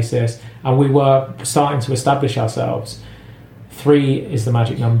regular basis, and we were starting to establish ourselves. 3 is the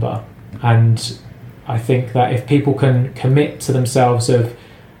magic number. And I think that if people can commit to themselves of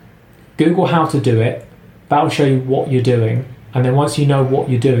Google how to do it, that will show you what you're doing, and then once you know what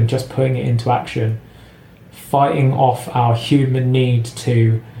you're doing, just putting it into action, fighting off our human need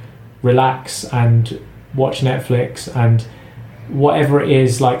to relax and watch Netflix and whatever it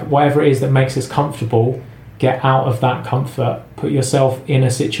is that makes us comfortable, get out of that comfort, put yourself in a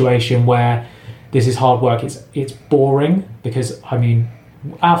situation where this is hard work. It's boring, because I mean,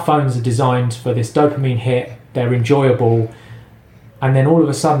 our phones are designed for this dopamine hit. They're enjoyable, and then all of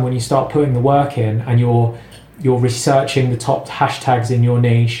a sudden, when you start putting the work in and you're researching the top hashtags in your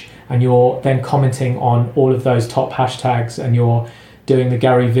niche, and you're then commenting on all of those top hashtags, and you're doing the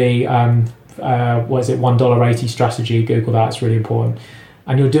Gary V $1.80 strategy, Google that, it's really important,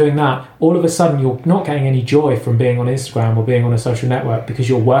 and you're doing that, all of a sudden you're not getting any joy from being on Instagram or being on a social network, because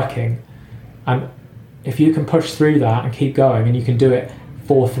you're working. And if you can push through that and keep going, and you can do it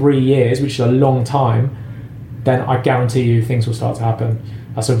for 3 years, which is a long time, then I guarantee you things will start to happen.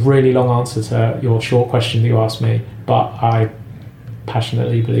 That's a really long answer to your short question that you asked me, but I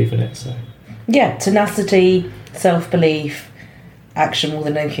passionately believe in it. So yeah, tenacity, self-belief, action more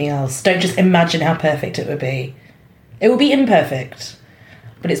than anything else. Don't just imagine how perfect it would be. It will be imperfect,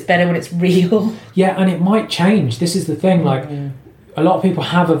 but it's better when it's real. Yeah, and it might change. This is the thing, like a lot of people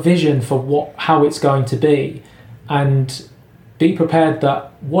have a vision for how it's going to be, and be prepared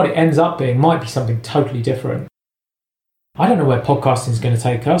that what it ends up being might be something totally different. I don't know where podcasting is going to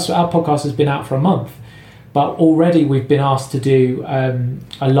take us. Our podcast has been out for a month, but already we've been asked to do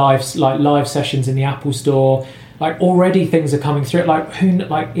live sessions in the Apple Store. Like, already things are coming through.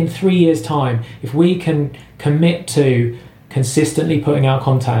 Like in 3 years' time, if we can commit to consistently putting out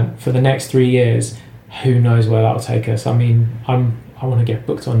content for the next 3 years, who knows where that will take us. I mean, I want to get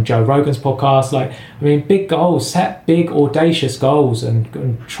booked on Joe Rogan's podcast. Like, I mean, big goals, set big audacious goals,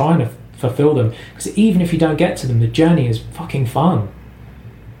 and trying to fulfill them, because even if you don't get to them, the journey is fucking fun.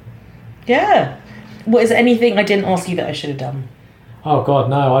 Yeah. What is there anything I didn't ask you that I should have done? Oh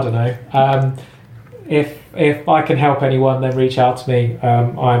God, no, I don't know. If I can help anyone, then reach out to me.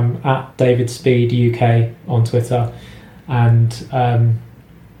 I'm at David Speed UK on Twitter, and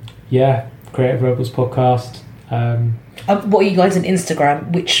Creative Rebels podcast. What are you guys on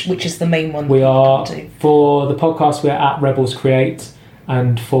Instagram? Which is the main one? We are, for the podcast, we're at Rebels Create,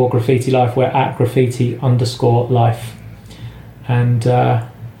 and for Graffiti Life, we're at graffiti_life. And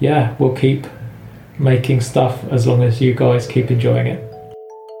we'll keep making stuff as long as you guys keep enjoying it.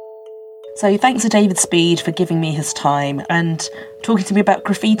 So thanks to David Speed for giving me his time and talking to me about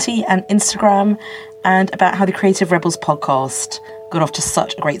graffiti and Instagram, and about how the Creative Rebels podcast got off to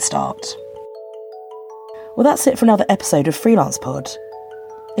such a great start. Well, that's it for another episode of Freelance Pod.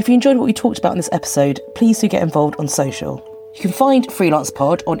 If you enjoyed what we talked about in this episode, please do get involved on social. You can find Freelance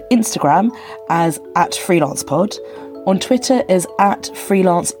Pod on Instagram as @freelancepod, on Twitter as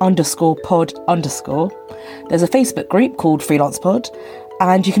 @freelance_pod_. There's a Facebook group called Freelance Pod,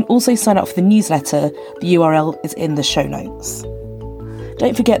 and you can also sign up for the newsletter. The URL is in the show notes.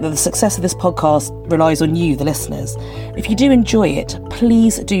 Don't forget that the success of this podcast relies on you, the listeners. If you do enjoy it,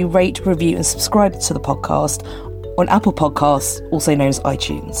 please do rate, review and subscribe to the podcast on Apple Podcasts, also known as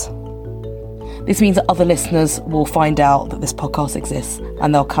iTunes. This means that other listeners will find out that this podcast exists,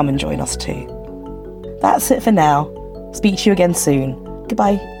 and they'll come and join us too. That's it for now. Speak to you again soon.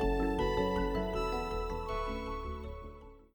 Goodbye.